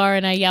I'm at the bar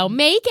and I yell,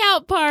 "Make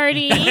out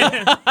party."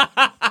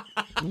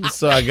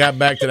 So I got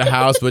back to the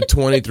house with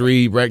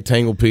 23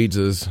 rectangle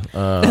pizzas.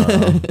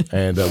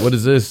 And what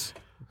is this?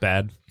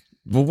 Bad.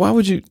 Well, why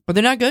would you Are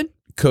they not good?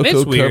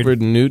 cocoa weird.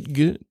 covered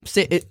nougat?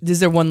 Is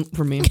there one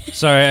for me?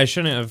 Sorry, I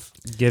shouldn't have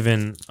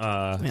given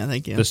Yeah,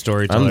 thank you. the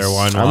storyteller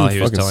one I'm while he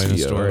was fucking telling the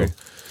CEO. story.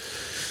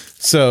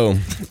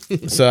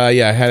 So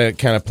yeah, I had it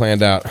kind of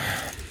planned out.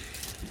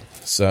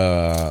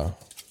 So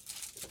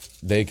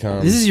they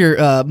come. This is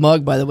your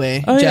mug, by the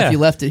way. Oh, Jeff, yeah. you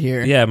left it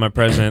here. Yeah, my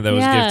president that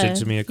was Yeah, gifted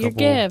to me a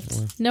couple. Your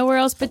gift. Nowhere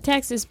else but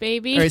Texas,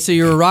 baby. All right, so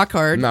you're a rock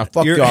hard. Nah,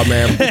 fuck You're- y'all,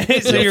 man.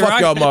 So Yo, you're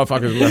fuck rock- y'all,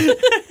 motherfuckers, man.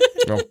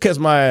 No, kiss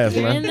my ass,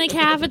 You're man. in the Man,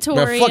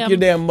 cafeteria. fuck your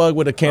damn mug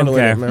with a candle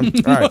Okay. in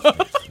it, man. All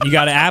right. You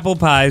got apple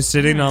pie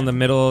sitting on the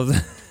middle of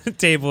the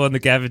table in the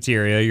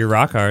cafeteria. You're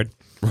rock hard.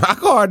 Rock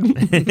hard.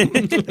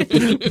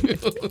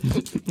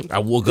 I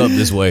woke up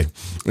this way.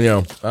 You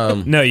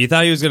know, No, you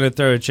thought he was going to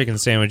throw a chicken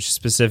sandwich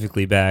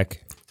specifically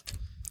back.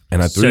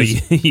 and I So threw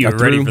you I were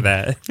ready threw- for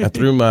that. I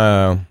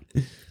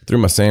threw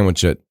my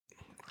sandwich at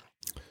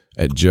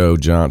Joe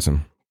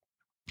Johnson.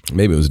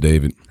 Maybe it was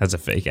David. That's a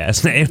fake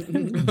ass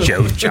name.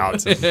 Joe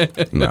Johnson.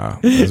 Nah,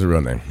 that's a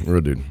real name,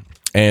 real dude.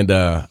 And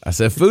I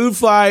said, "Food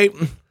fight."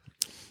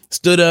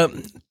 Stood up,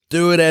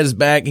 threw it at his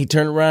back. He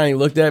turned around, he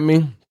looked at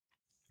me.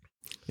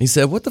 He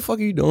said, "What the fuck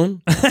are you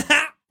doing?"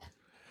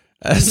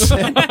 I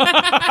said,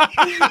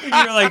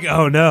 You're like,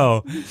 oh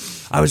no.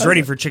 I was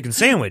ready for chicken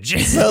sandwich.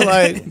 so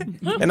like,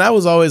 and I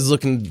was always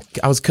looking.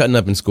 I was cutting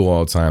up in school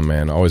all the time,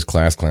 man. Always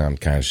class clown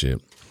kind of shit.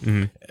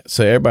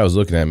 So everybody was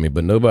looking at me,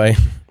 but nobody.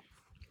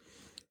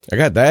 I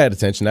got that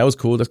attention. That was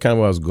cool. That's kind of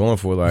what I was going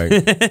for. Like,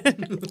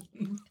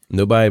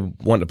 nobody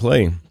wanted to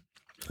play.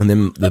 And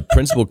then the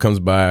principal comes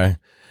by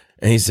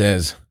and he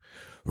says,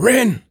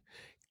 "Ren,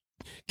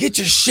 get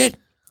your shit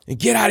and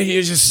get out of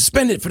here. Just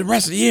suspend it for the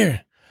rest of the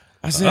year."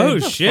 I said, Oh,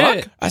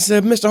 shit. I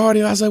said, "Mr.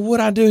 Hardy," I was like,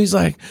 "What'd I do?"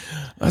 I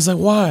was like,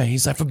 "Why?"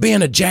 He's like, "For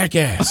being a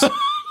jackass."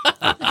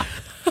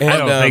 And, I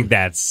don't think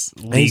that's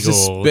he legal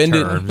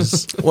suspended.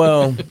 terms.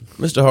 Well,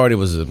 Mr. Hardy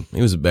was a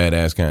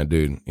badass kind of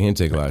dude. He didn't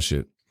take a lot of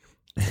shit.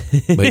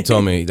 But he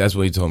told me, that's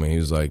what he told me. He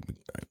was like,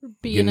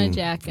 being a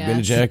jackass. being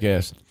a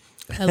jackass.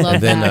 I love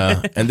And then,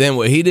 that. and then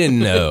what he didn't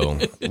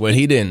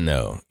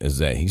know is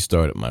that he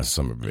started my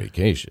summer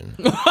vacation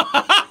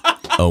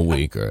a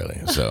week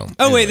early. So,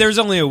 Oh, wait, there's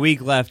only a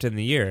week left in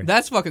the year.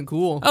 That's fucking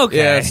cool. Okay.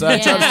 yeah, so I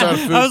tried to start a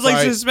food I was like,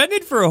 fight.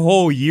 suspended for a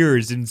whole year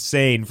is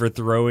insane for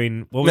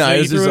throwing. What was No, that it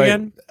you was just threw like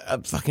again?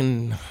 a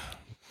fucking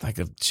like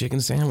a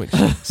chicken sandwich.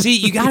 See,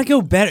 you got to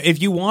go better.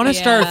 If you want to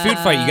start a food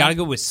Yeah. fight, you got to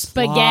go with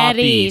sloppy.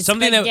 Spaghetti.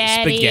 Something that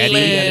spaghetti,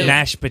 Spaghetti.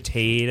 mashed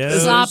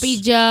potatoes, Sloppy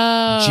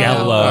Joe.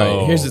 Jello. All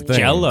right, here's the thing.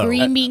 Jello.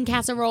 Green bean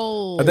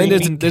casserole. I think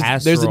Green there's a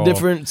casserole.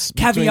 difference.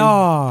 between-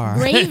 Caviar.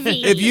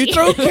 Gravy. If you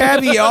throw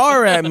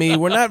caviar at me,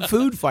 we're not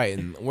food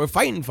fighting. We're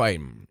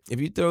fighting. If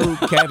you throw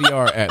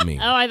caviar at me,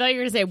 Oh, I thought you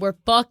were going to say we're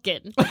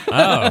fucking.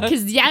 Oh.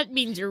 Because that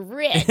means you're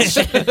rich.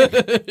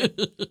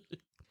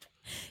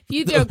 If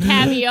you throw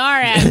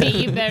caviar at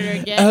me, you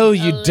better get. oh, a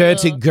you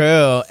dirty little-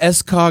 girl,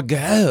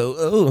 escargot.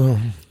 Oh,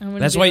 I'm gonna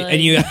That's be why, like,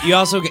 and you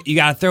also you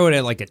got to throw it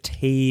at like a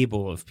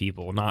table of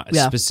people, not a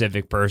Yeah.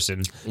 specific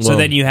person. So Well-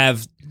 then you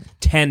have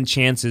 10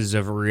 chances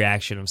of a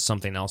reaction of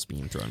something else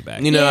being thrown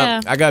back. you know, Yeah.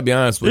 I gotta be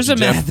honest with There's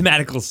you, a Jeff.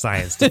 mathematical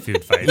science to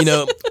food fights. You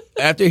know,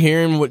 after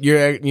hearing what your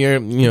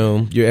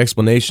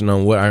explanation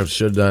on what I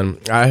should have done,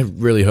 I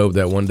really hope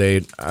that one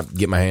day I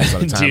get my hands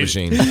on a time Dude.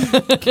 machine.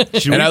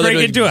 should we and I break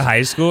literally- into a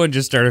high school and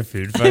just start a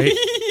food fight?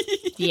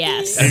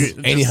 Yes.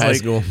 Any Just high like-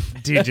 school.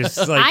 Dude, just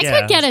like I yeah,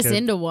 could get let's us go.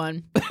 into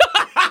one.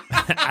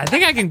 I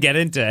think I can get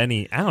into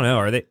any. I don't know.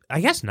 Are they? I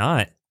guess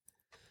not.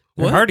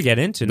 They're What? hard to get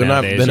into They're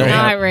not- nowadays. they're right?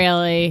 Not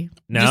really.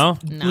 No.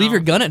 No. Leave your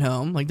gun at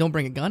home. Like, don't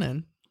bring a gun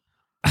in.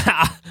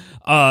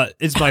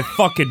 It's my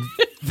fucking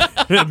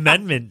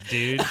amendment,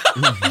 dude.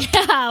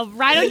 Yeah,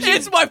 why don't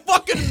you? my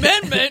fucking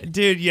amendment.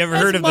 Dude, you ever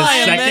heard of the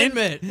my second?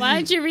 amendment. Why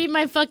don't you read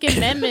my fucking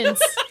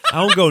amendments? I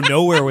don't go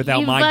nowhere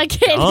without you my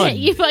fucking, gun.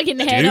 you fucking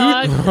head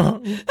hog.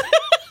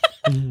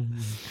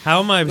 How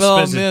am I Oh,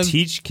 supposed man. to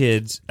teach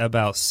kids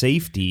about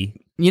safety?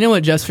 You know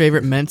what Jeff's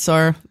favorite mints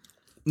are?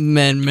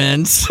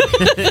 Mints.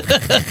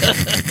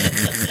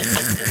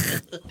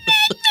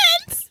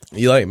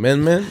 You like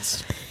men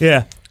mints?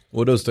 Yeah.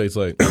 What those taste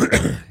like?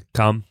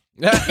 Come.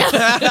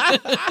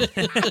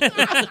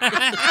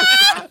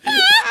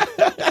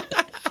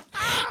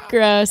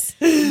 Gross.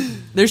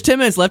 There's 10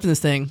 minutes left in this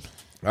thing.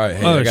 All right,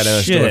 hey, I got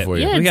another story for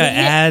you. Yeah. We got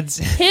ads.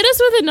 Hit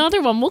us with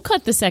another one. We'll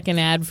cut the second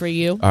ad for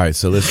you. All right,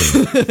 so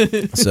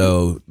listen.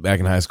 So back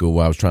in high school,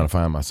 while I was trying to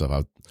find myself, I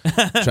was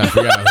trying to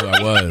figure out who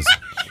I was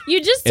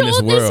You just in this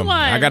told world. this one.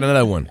 I got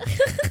another one.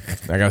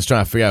 Like I was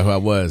trying to figure out who I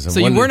was. So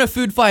you weren't a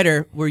food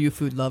fighter. Were you a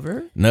food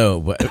lover? No,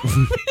 but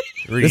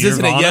this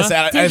isn't a yes.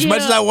 As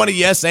much as I want to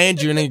yes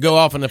and you and then go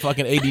off on the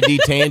fucking ADD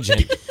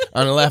tangent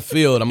on the left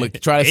field, I'm gonna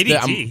try to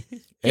ADT.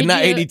 And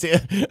not Did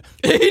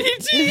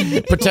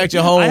ADT. Protect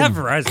your home. I have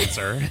Verizon,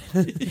 sir.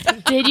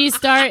 Did you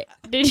start?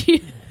 Did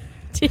you?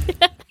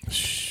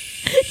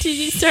 Did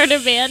you start a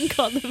band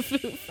called the Foo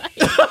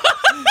Fighters?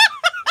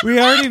 We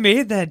already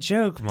made that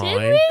joke,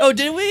 Molly. Oh,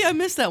 did we? I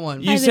missed that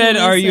one. You I said,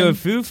 didn't "Are you a listen.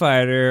 Foo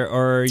Fighter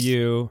or are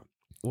you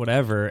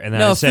whatever?" And then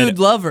No, I said, food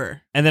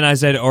lover. and then I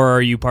said, "Or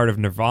are you part of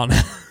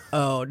Nirvana?"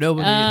 Oh,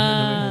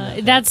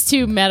 nobody. That's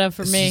too meta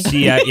for me.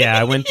 C,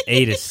 I went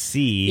A to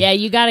C. Yeah,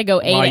 you gotta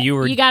go A. While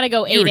to, you gotta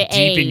go A You were to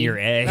deep A. in your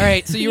A. All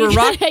right, so you were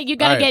rock. You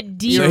gotta All right. get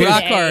deep. You're in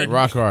rock A. hard.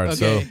 rock hard.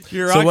 Okay.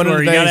 You're so rock one of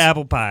hard. the You got things,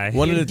 apple pie.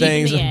 one of the Deep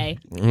in things, the A.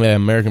 yeah,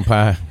 American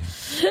Pie.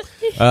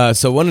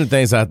 So one of the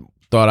things I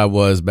thought I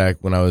was back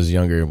when I was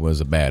younger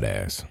was a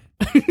badass.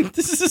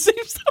 This is the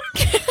same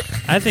story.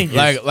 I think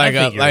I I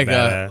think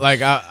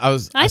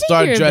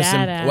started you're a dressing.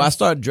 badass. Well, I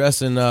started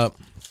dressing up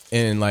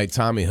in like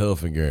Tommy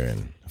Hilfiger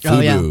and Oh,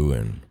 yeah. Fubu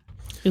and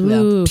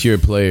Ooh. Pure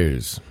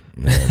Players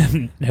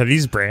Have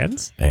these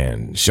brands?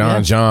 and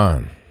Sean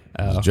John.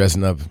 Oh.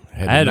 Dressing up. I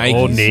had Nikes.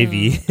 Old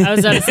Navy. I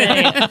was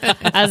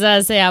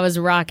gonna say I was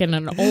rocking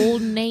an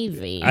Old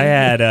Navy. I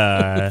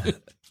had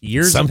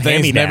years Some of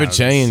things never hand-me-downs.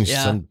 change.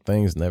 Yeah. Some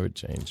things never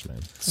change, man.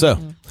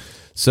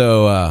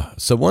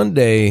 So one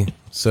day,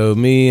 so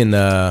me and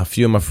a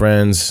few of my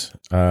friends,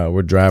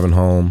 we're driving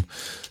home.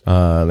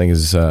 I think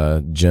it's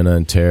Jenna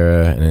and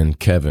Tara and then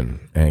Kevin.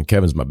 And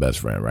Kevin's my best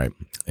friend, right?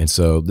 And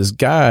so this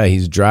guy,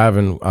 he's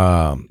driving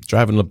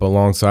up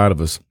alongside of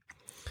us.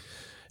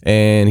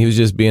 And he was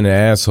just being an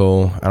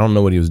asshole. I don't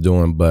know what he was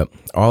doing, but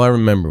all I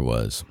remember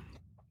was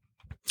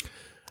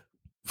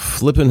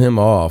flipping him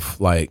off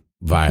like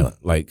violent,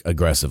 like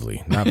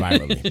aggressively. Not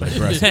violently, but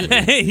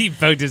aggressively. He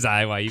poked his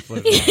eye while you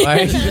flipped.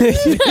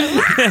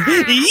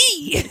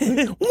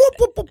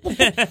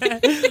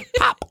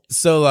 Pop.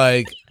 So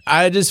like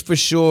I just for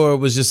sure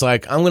was just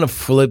like I'm gonna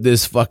flip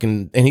this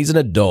fucking, and he's an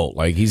adult,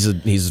 like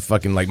he's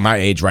fucking like my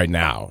age right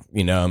now,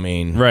 you know what I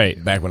mean?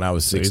 Right. Back when I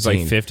was 16.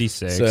 He's like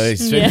 56. So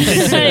he's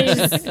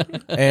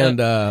 56. And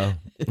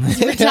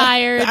He's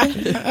retired.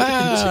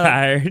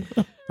 tired.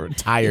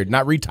 tired,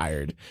 not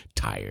retired,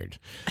 tired.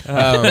 So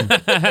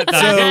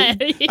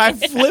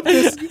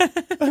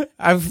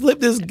I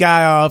flipped this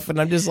guy off, and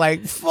I'm just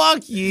like,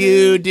 "Fuck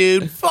you,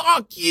 dude!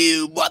 Fuck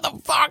you,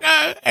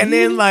 motherfucker!" And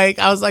then like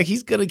I was like,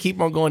 "He's gonna keep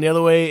on going the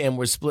other way, and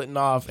we're splitting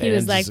off." He and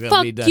was it's like, just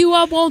gonna be "Fuck done." you!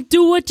 I won't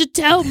do what you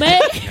tell me."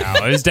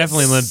 No, it was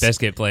definitely Limp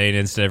Bizkit playing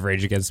instead of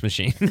Rage Against the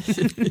Machine.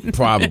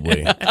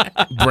 Probably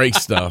break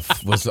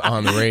stuff was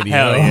on the radio.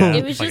 Hell yeah.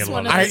 It was Fucking just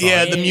love one of that those song.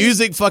 Yeah, the days.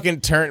 music fucking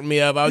turned me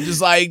up. I was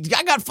just like,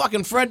 I got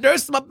fucking Fred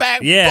Durst in my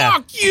back. Yeah.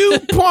 Fuck you,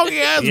 punk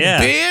ass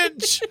Yeah.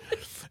 bitch.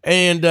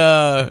 And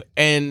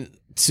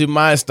to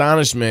my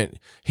astonishment,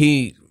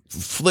 he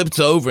flips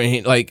over and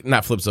he like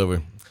not flips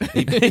over.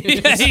 He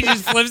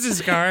just flips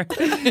his car.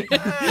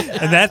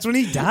 And that's when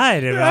he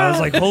died. And I was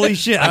like, holy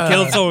shit, I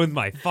killed someone with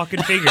my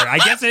fucking finger. I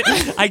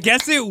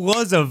guess it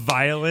was a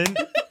violent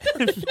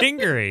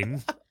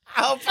fingering.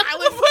 Oh,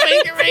 violent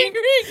fingering.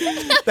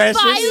 That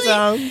shit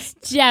sounds.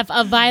 Jeff,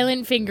 a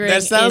violent fingering That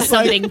is sounds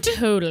like- something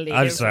totally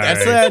I'm different. sorry.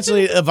 That's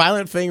actually a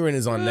violent fingering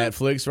is on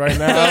Netflix right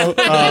now.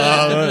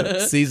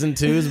 Season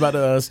 2 is about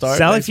to start.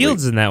 Sally next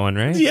Fields week. in that one,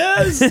 right?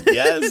 Yes.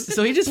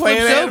 So he just Playing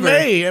flips Aunt over.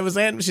 May. It was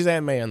she's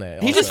Aunt May on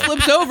that. He also. just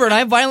flips over, and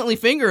I violently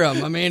finger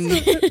him. I mean,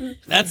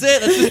 that's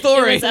it. That's the It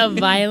story. was a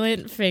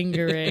violent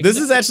fingering. This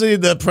is actually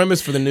the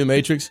premise for the new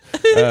Matrix.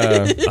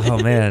 Oh,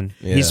 man.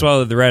 Yeah. He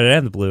swallowed the red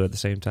and the blue at the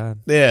same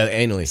time. Yeah,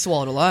 anally.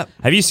 Swallowed a lot.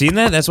 Have you seen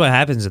that? That's what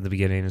happens in the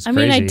beginning. It's I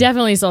mean, crazy. I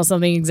definitely saw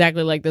something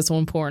exactly like this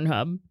on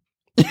Pornhub.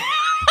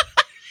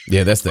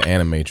 Yeah, that's the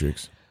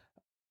Animatrix.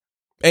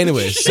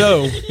 Anyway,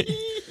 so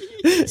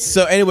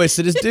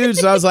this dude,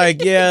 so I was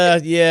like, yeah,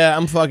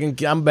 I'm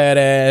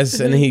badass,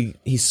 and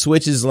he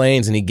switches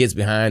lanes and he gets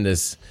behind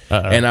us,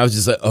 and I was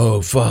just like,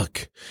 oh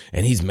fuck,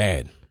 and he's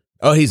mad.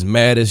 Oh, he's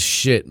mad as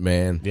shit,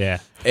 man. Yeah.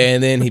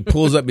 And then he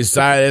pulls up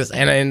beside us,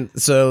 and then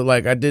so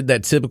like I did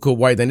that typical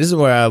white thing. This is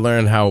where I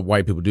learned how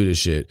white people do this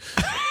shit.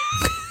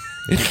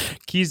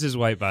 Keys is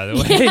white, by the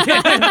way, for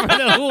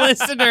the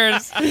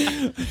listeners.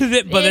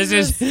 But this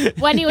is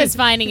when he was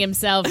finding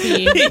himself.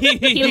 He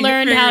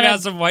learned figured how to.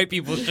 out some white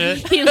people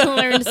shit. He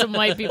learned some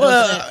white people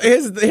Well,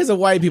 shit. here's a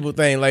white people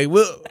thing. Like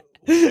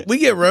we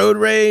get road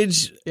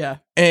rage, Yeah.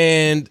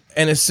 and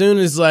as soon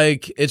as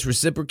like it's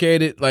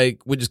reciprocated,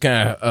 like we just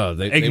kind of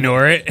they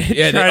Ignore it.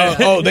 Yeah, Try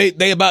to-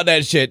 they about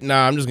that shit.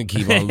 Nah, I'm just gonna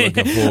keep on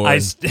looking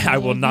forward. I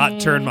will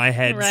not turn my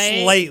head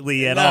Right.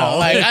 slightly at No, all.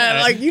 like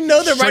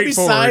they're right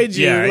beside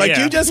you. Yeah, like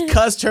yeah. you just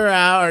cussed her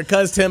out or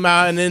cussed him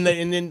out, and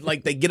then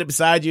like they get up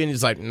beside you, and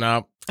it's like,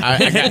 no,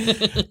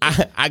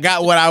 I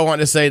got what I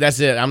want to say. That's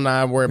it. I'm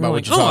not worried about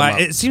what you're talking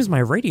about. It seems my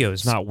radio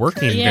is not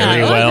working Yeah,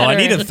 very I well. I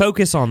gotta- need to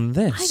focus on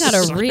this. I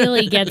gotta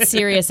really get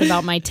serious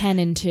about my 10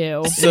 and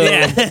 2.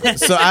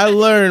 So I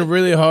learned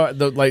really hard,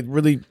 the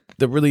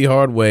really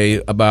hard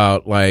way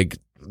about like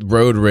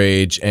road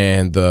rage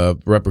and the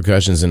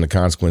repercussions and the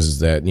consequences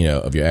that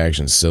of your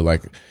actions. So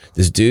like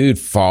this dude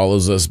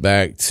follows us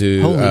back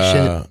to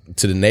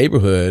the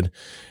neighborhood,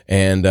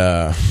 and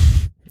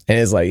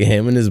it's like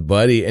him and his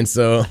buddy, and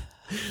so.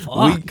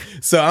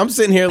 So I'm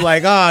sitting here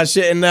like, oh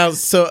shit, and now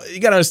so you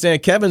gotta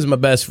understand, Kevin's my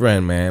best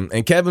friend, man,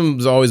 and Kevin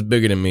was always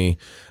bigger than me,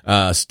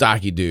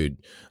 stocky dude,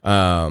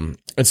 and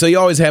so he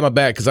always had my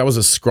back because I was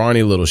a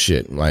scrawny little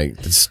shit, like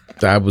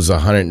I was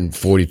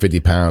 50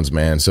 pounds,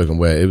 man, soaking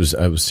wet. It was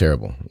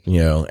terrible,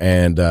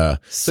 and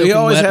so he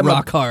always had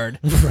rock hard.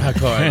 rock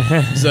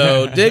hard.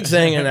 So Dick's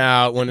hanging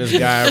out when this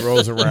guy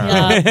rolls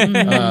around,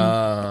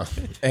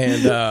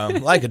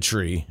 and like a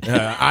tree.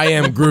 I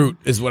am Groot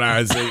is what I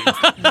would say.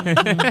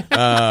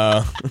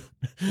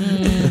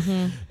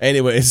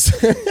 Anyways,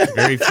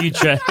 Very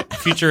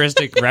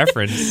futuristic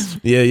reference.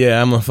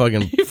 yeah, I'm a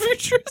fucking.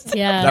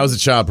 Yeah. That was a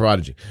child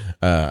prodigy.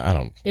 I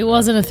don't. It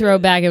wasn't a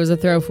throwback, it was a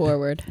throw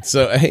forward.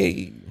 So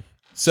hey.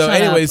 So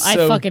Shut anyways, up.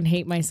 I fucking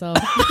hate myself.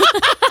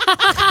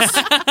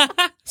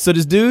 So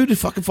this dude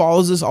fucking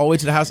follows us all the way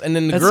to the house, and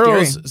then the That's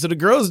girls. scary. So the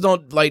girls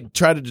don't like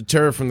try to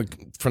deter from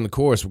the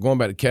course. We're going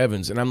back to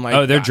Kevin's, and I'm like,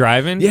 Oh, they're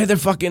driving? Yeah, they're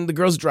fucking. The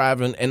girls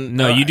driving, and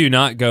No, you do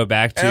not go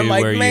back to And I'm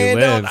like, where man,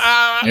 you live.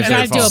 don't. if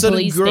Drive they're to a So the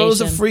police girls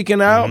station. are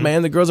freaking out,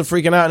 man. The girls are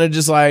freaking out, and they're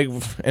just like,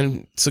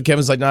 and so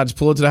Kevin's like, nah, just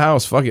pull it to the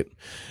house, fuck it.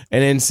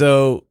 And then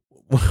so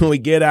when we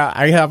get out,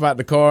 I hop out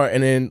the car,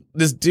 and then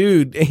this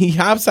dude, he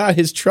hops out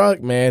his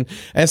truck, man.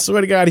 And I swear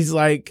to God, he's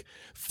like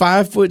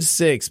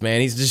 5'6",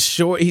 man. He's just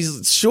short.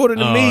 He's shorter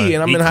than me,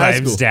 and I'm he in high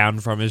climbs school. down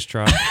from his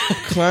truck.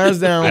 Climbs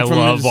down. I from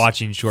love his,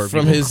 watching short from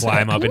people his-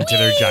 climb up into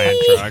their giant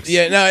trucks.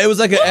 Yeah, no, it was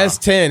like an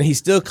S10. He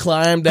still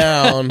climbed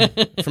down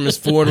from his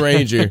Ford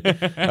Ranger,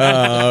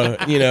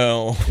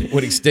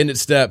 with extended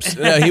steps.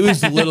 No, he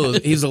was little.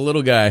 He's a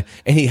little guy,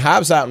 and he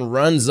hops out and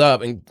runs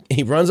up,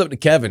 to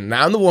Kevin.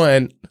 Now I'm the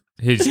one.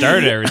 He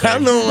started everything.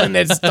 I'm the one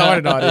that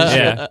started all this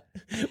Yeah.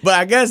 shit. But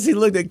I guess he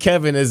looked at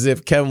Kevin as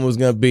if Kevin was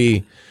going to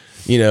be,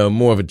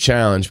 more of a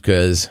challenge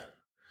because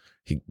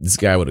this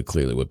guy would have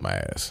clearly whipped my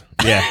ass.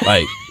 Yeah.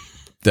 Like,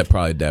 that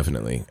probably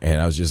definitely.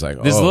 And I was just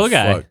like, This little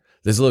guy. fuck.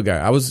 This little guy.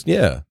 I was,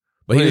 yeah.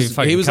 But What, he did was,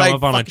 fucking he was come like,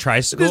 up on a fuck-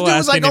 tricycle this dude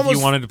was asking like if you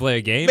almost- wanted to play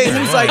a game. Man, he or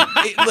was what?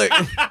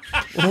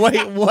 like, look,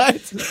 wait,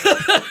 what?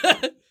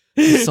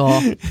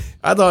 Saw.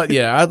 I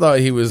thought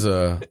he was,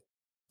 I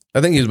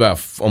think he was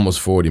about almost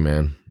 40,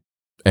 man.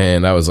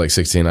 And I was like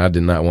 16. I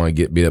did not want to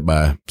get beat up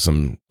by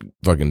some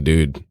fucking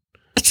dude,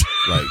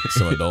 like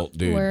some adult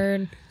dude.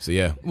 Word. So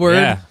yeah. Word.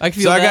 Yeah. I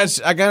feel So that.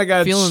 I kind of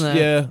got Feeling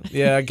that.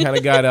 Yeah, I kind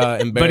of got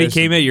embarrassed. But he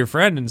came at your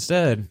friend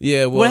instead.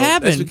 Yeah, well, What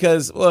happened? That's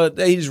because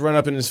he just run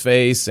up in his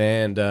face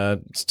and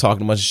just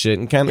talking a bunch of shit,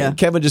 and Yeah.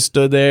 Kevin just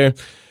stood there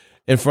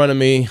in front of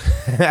me,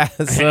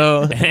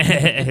 so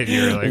And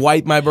you're like,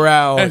 wipe my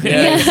brow. Yeah,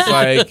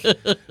 it's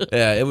like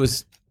it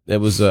was.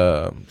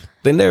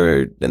 They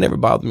never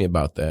bothered me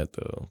about that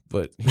though.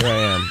 But here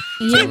I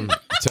am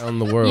telling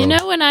the world. You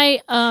know when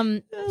I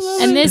and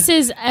this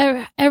is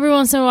every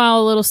once in a while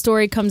a little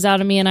story comes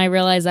out of me and I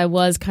realize I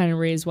was kind of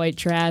raised white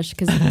trash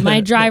because my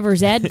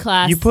driver's ed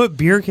class. you put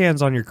beer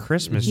cans on your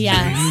Christmas tree.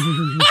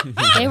 Yes.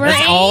 They were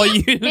all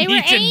you they were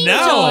need to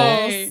know.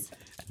 angels.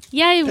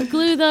 Yeah, you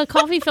glue the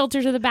coffee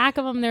filter to the back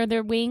of them. They're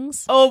their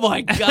wings. Oh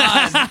my god.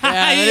 Yeah,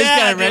 that is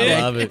kind of I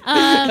redneck.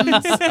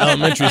 love it.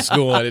 Elementary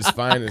school at its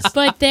finest.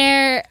 But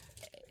they're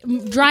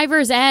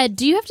driver's ed.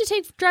 Do you have to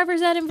take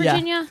driver's ed in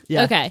Virginia?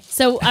 Yeah. Okay.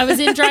 So I was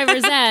in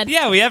driver's ed.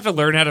 Yeah, we have to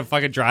learn how to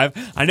fucking drive.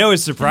 I know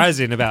it's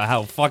surprising about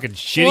how fucking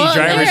shitty Well,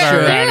 drivers there, are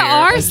around there here.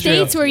 are That's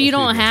states true. where you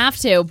don't have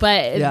to,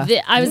 but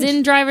Yeah. I was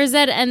in driver's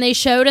ed and they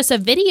showed us a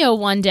video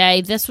one day.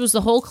 This was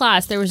the whole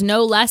class. There was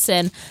no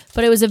lesson,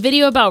 but it was a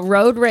video about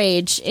road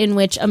rage in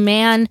which a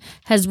man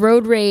has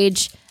road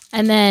rage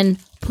and then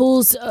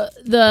pulls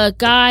the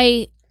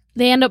guy.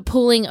 They end up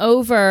pulling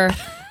over,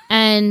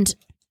 and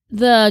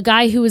the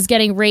guy who was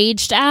getting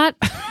raged at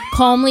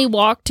calmly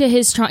walked to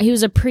his trunk. He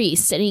was a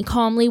priest, and he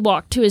calmly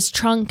walked to his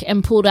trunk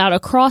and pulled out a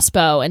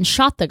crossbow and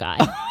shot the guy.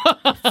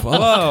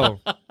 Whoa.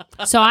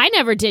 So I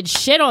never did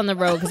shit on the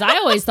road because I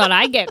always thought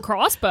I'd get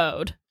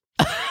crossbowed.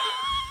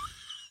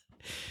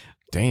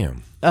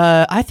 Damn,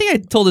 I think I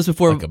told this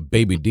before. like a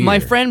baby deer. My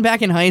friend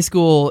back in high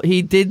school,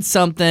 he did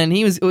something.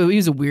 He was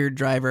a weird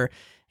driver.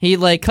 He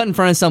like cut in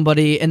front of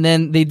somebody, and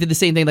then they did the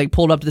same thing, like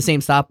pulled up to the same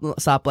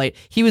stoplight.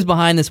 He was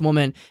behind this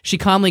woman. She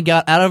calmly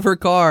got out of her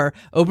car,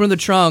 opened the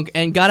trunk,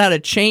 and got out a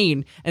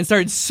chain and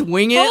started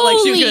swinging it like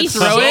she was Holy gonna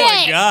throw Oh it.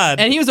 my god.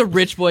 And he was a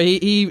rich boy.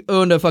 He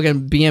owned a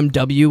fucking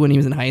BMW when he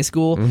was in high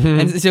school,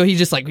 and so he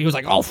was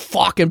like, "Oh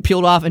fuck!" and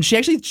peeled off. And she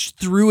actually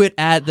threw it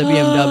at the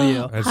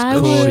BMW. That's I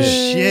cool would. as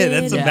shit.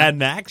 That's some Yeah. Mad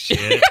Max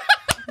shit.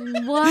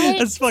 What?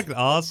 That's fucking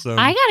awesome.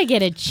 I gotta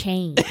get a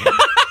chain.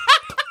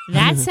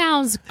 That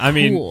sounds cool. I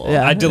mean,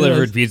 Yeah, I it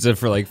delivered is. pizza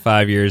for like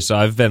 5 years, so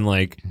I've been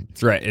like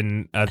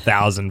threatened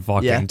 1,000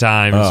 fucking Yeah.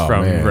 times Oh,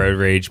 from man. road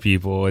rage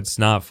people. It's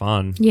not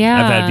fun. Yeah.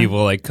 I've had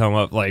people like come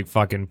up like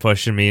fucking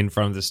pushing me in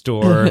front of the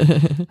store.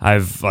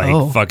 I've like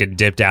Oh. fucking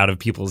dipped out of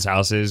people's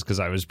houses because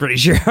I was pretty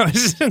sure I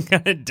was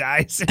gonna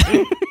die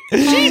soon.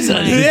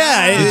 Jesus.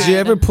 Yeah. Did you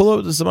ever pull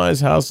up to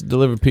somebody's house to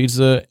deliver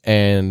pizza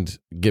and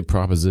get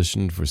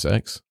propositioned for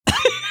sex?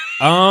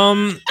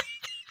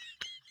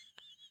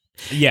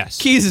 Yes.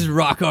 Keys is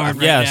rock hard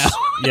right Yes. now.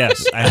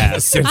 Yes, I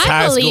have. Since I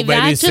high believe school,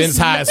 baby. that. Since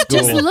high school.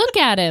 Just look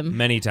at him.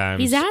 Many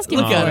times. He's asking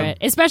Look at for him. it,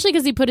 especially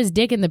because he put his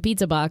dick in the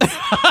pizza box.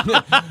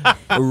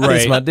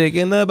 It's my dick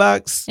in the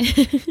box.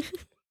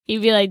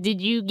 He'd be like,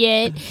 "Did you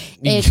get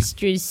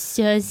extra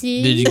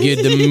sausage? Did you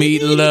get the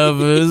meat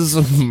lovers?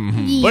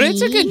 But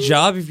it's a good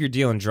job if you're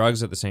dealing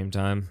drugs at the same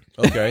time.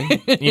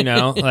 Okay. You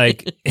know,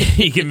 like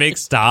you can make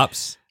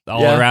stops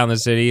all Yeah. around the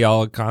city,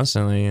 all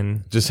constantly,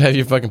 and Just have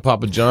your fucking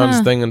Papa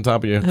John's thing on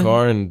top of your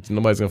car and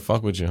nobody's going to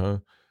fuck with you, huh?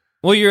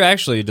 well, you're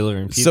actually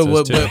delivering pizzas So,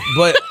 what, too.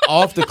 but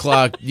off the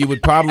clock, you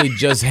would probably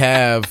just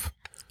have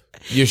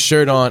your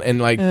shirt on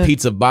and like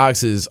pizza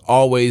boxes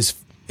always.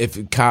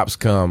 If cops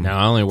come, No,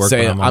 I only work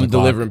saying when I'm on I'm the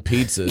clock." delivering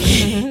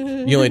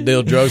pizzas. You only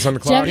deal drugs on the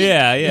clock. Jeff-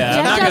 Yeah, yeah.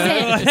 Jeff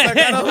doesn't. It's like,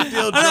 I don't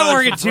deal I'm drugs not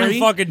working for two free.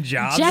 fucking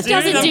jobs. Jeff dude.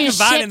 doesn't I'm do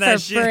combining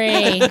shit for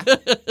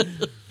that free."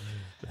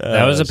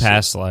 That was a shit.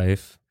 past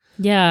life.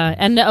 Yeah,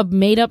 and a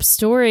made-up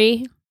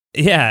story.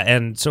 Yeah,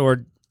 and so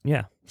we're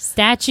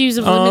Statues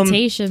of Um,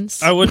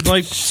 limitations. I would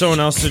like someone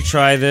else to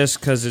try this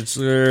because it's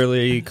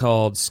literally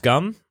called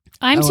Scum.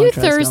 I'm I too wanna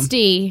try some.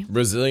 thirsty.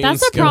 Brazilian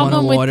That's the scum.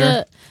 problem with water.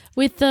 the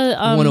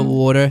Want a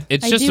water?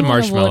 It's I just do a want a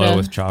marshmallow water.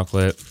 with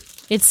chocolate.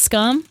 It's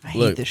scum. I hate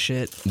Look. this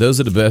shit. Those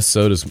are the best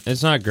sodas.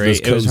 It's not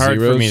Those great. It was Coke hard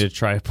for Zeros? me to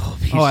try a pull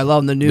piece. Oh, I love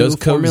them. The new Those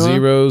Coke formula.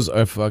 Zeros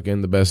are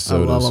fucking the best I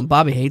love sodas. them.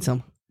 Bobby hates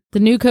them. The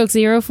new Coke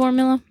Zero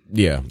formula.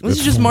 Yeah. This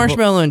is just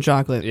marshmallow and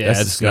chocolate. Yeah,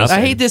 That's it's disgusting.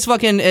 I hate this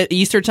fucking at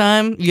Easter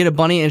time. You get a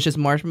bunny and it's just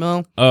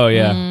marshmallow. Oh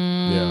yeah,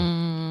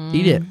 Yeah.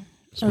 Eat it.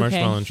 it's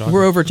marshmallow and chocolate.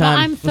 We're over Well, time.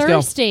 I'm Let's go.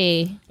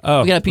 thirsty.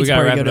 Oh, We got a pizza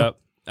gotta party wrap to it go up.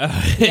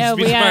 It's Yeah,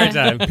 we pizza are. party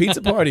time.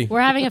 Pizza party.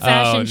 We're having a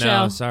fashion Oh show.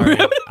 no, sorry.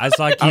 I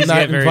saw I'm Keys not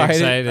get very invited.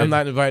 excited. I'm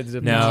not invited to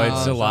the No, pizza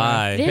it's a party.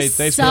 lie. This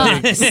Hey, thanks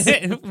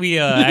for- sucks. We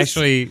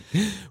actually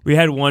we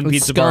had one With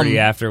pizza scum. party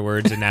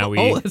afterwards, and now we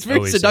Oh, that's very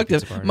always say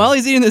seductive. pizza party.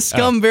 Molly's eating the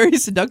scum very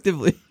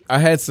seductively. I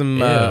had some.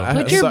 Ew. I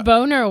Put had- your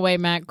boner away,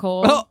 Matt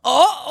Cole.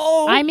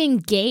 Oh. I'm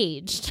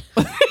engaged.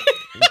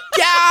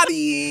 got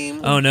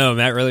him. Oh no,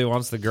 Matt really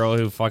wants the girl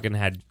who fucking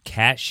had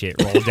cat shit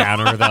rolled down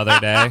her the other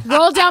day.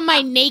 Roll down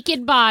my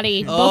naked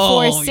body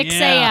before Oh, 6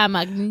 yeah. a.m.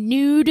 A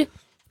nude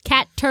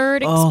cat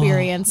turd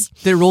experience.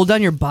 They roll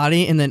down your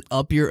body and then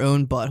up your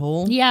own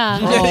butthole. Yeah.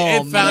 Oh, it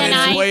found man. its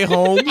I- way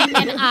home. And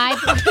then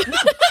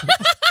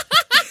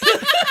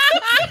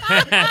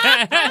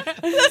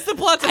That's the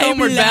plot to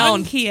Homeward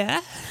Bound.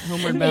 here.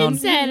 Homeward it Bound.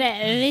 said,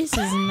 "This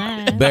is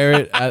nice."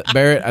 Barrett,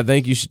 I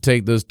think you should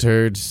take those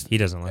turds He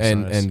doesn't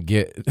listen. and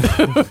get.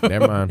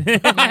 Never mind.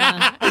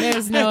 Yeah,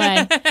 there's no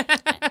way.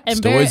 And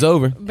Story's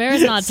over.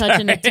 Bear's not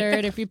touching a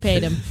turd if you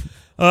paid him.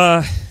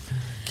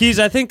 Keys,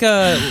 I think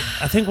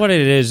what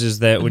it is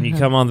that when you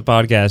come on the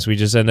podcast, we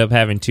just end up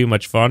having too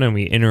much fun and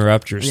we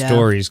interrupt your Yeah.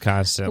 stories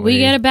constantly. We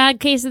get a bad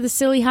case of the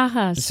silly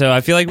ha-has. So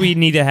I feel like we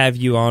need to have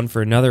you on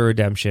for another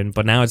redemption,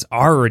 but now it's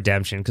our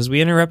redemption because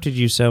we interrupted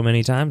you so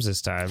many times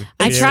this time.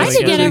 I We didn't tried really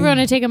to get it. everyone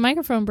to take a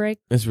microphone break.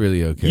 It's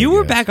really okay. You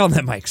were yeah. back on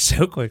that mic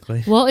so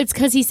quickly. Well, it's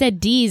because he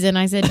said D's and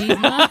I said D's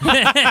not.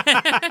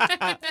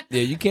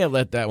 Yeah, you can't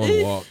let that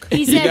one walk. He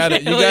you said-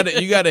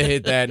 gotta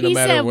hit that no He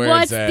matter said, where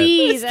 "What's it's at.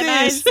 these?" And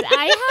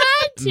I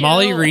had to.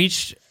 Molly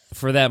reached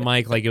for that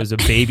mic like it was a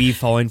baby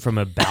falling from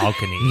a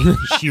balcony.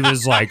 She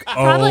was like,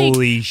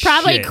 "Holy shit!"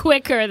 Probably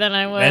quicker than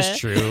I would. That's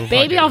true.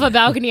 Baby Fucking- off a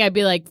balcony, I'd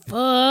be like, "Fuck."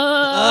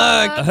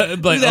 Like,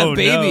 Look at that oh,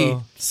 baby.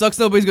 no. Sucks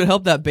nobody's gonna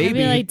help that I'd baby.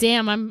 be like,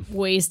 "Damn, I'm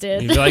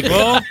wasted." You'd be like,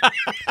 "Well,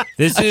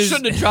 this I is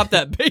shouldn't have dropped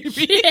that baby.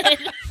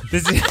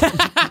 this is."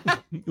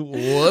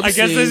 Whoopsies. I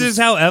guess this is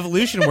how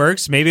evolution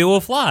works. Maybe we'll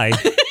fly.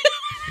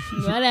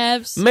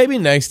 Whatevs. Maybe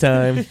next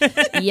time.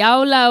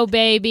 YOLO,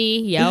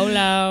 baby.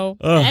 YOLO.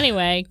 Ugh.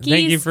 Anyway, Keys,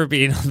 Thank you for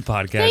being on the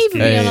podcast. Thank you for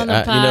Keith. being Hey, on the you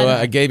know pod. what?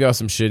 I gave y'all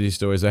some shitty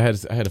stories. I had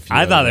a few.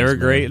 I other thought they ones, were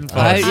great man. and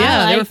fun.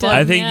 Yeah, they were liked fun. them,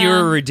 I think you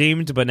yeah. were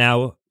redeemed, but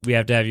now we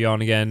have to have you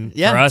on again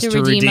Yeah. for us To to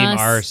redeem redeem us.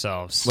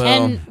 ourselves. Well,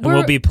 And And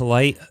we'll be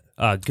polite,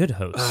 good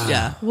hosts.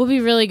 Yeah. we'll be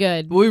really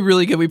good. We'll be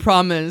really good. We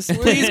promise.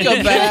 Please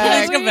come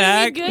back. We're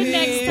gonna be good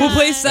next time. We'll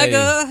play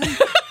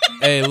Sega.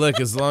 Hey, look!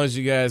 As long as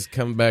you guys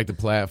come back to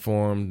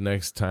platform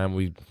next time,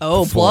 we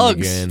Oh, perform plugs.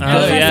 again. Oh,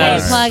 Good.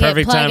 yeah. Plug it,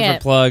 Perfect plug time it.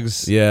 for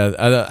plugs.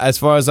 Yeah, as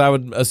far as I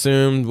would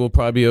assume, we'll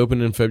probably be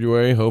open in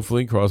February.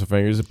 Hopefully, cross our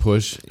fingers. A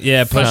push.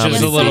 Yeah, push Comedy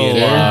is a little,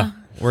 theater.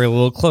 we're a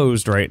little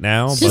closed right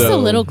now. Just but a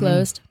little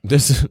closed.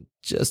 Just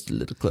just a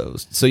little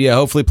closed. So yeah,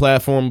 hopefully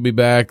platform will be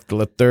back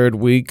the third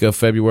week of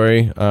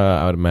February.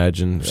 I would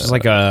imagine. It's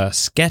like a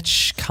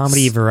sketch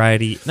comedy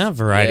variety, not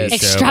variety show,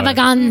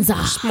 Extravaganza.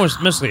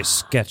 mostly a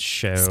sketch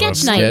show.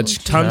 Sketch night.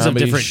 Sketch Tons of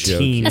comedy different show.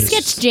 teams. A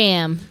sketch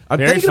jam. I'm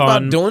Very thinking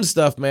fun. about doing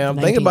stuff, man. I'm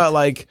thinking 19th. about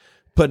like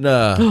putting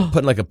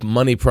like a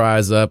money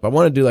prize up. I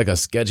want to do like a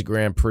sketch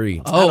Grand Prix.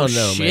 I Oh, don't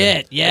know, man.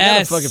 shit. I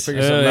Yes. gotta fucking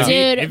figure something out.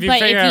 Dude, if you but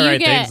figure if out you right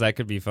get- things, that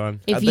could be fun.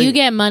 If think- you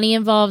get money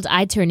involved,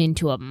 I turn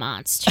into a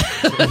monster.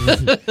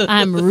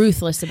 I'm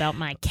ruthless about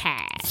my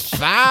cash.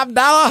 $5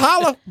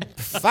 holla.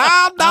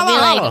 $5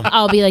 holla.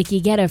 I'll be like,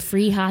 you get a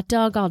free hot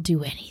dog, I'll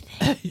do anything.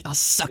 I'll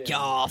suck you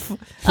off.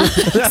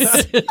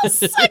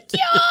 Suck you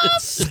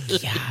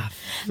off.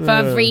 For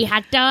a free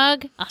hot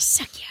dog, I'll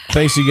suck you off.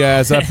 Thanks, you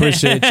guys. I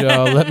appreciate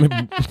y'all. Let me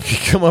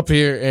come up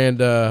here and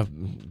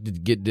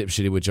get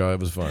dipshitty with y'all. It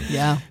was fun.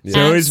 Yeah. It's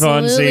always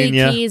fun Absolutely seeing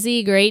you.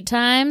 Cheesy, great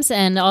times,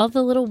 and all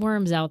the little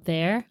worms out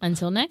there.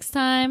 Until next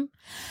time.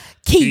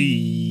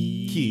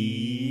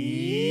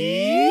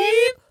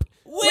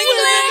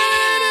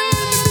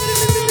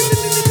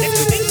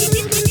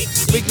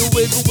 Wiggle,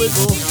 wiggle,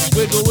 wiggle,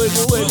 wiggle,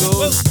 wiggle,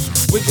 wiggle,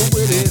 wiggle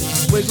with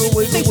it, wiggle,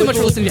 wiggle. Thanks so much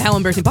for listening to How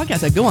Embarrassing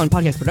Podcast at Go On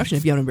Podcast Production.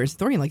 If you have an embarrassing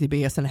story and like to be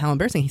a guest on How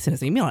Embarrassing, send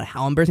us an email at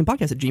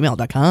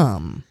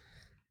howembarrassingpodcast@gmail.com.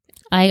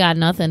 I got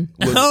nothing.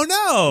 Oh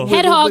no!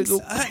 Head hogs.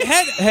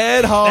 Head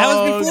Head hogs.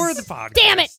 That was before the podcast. Damn it.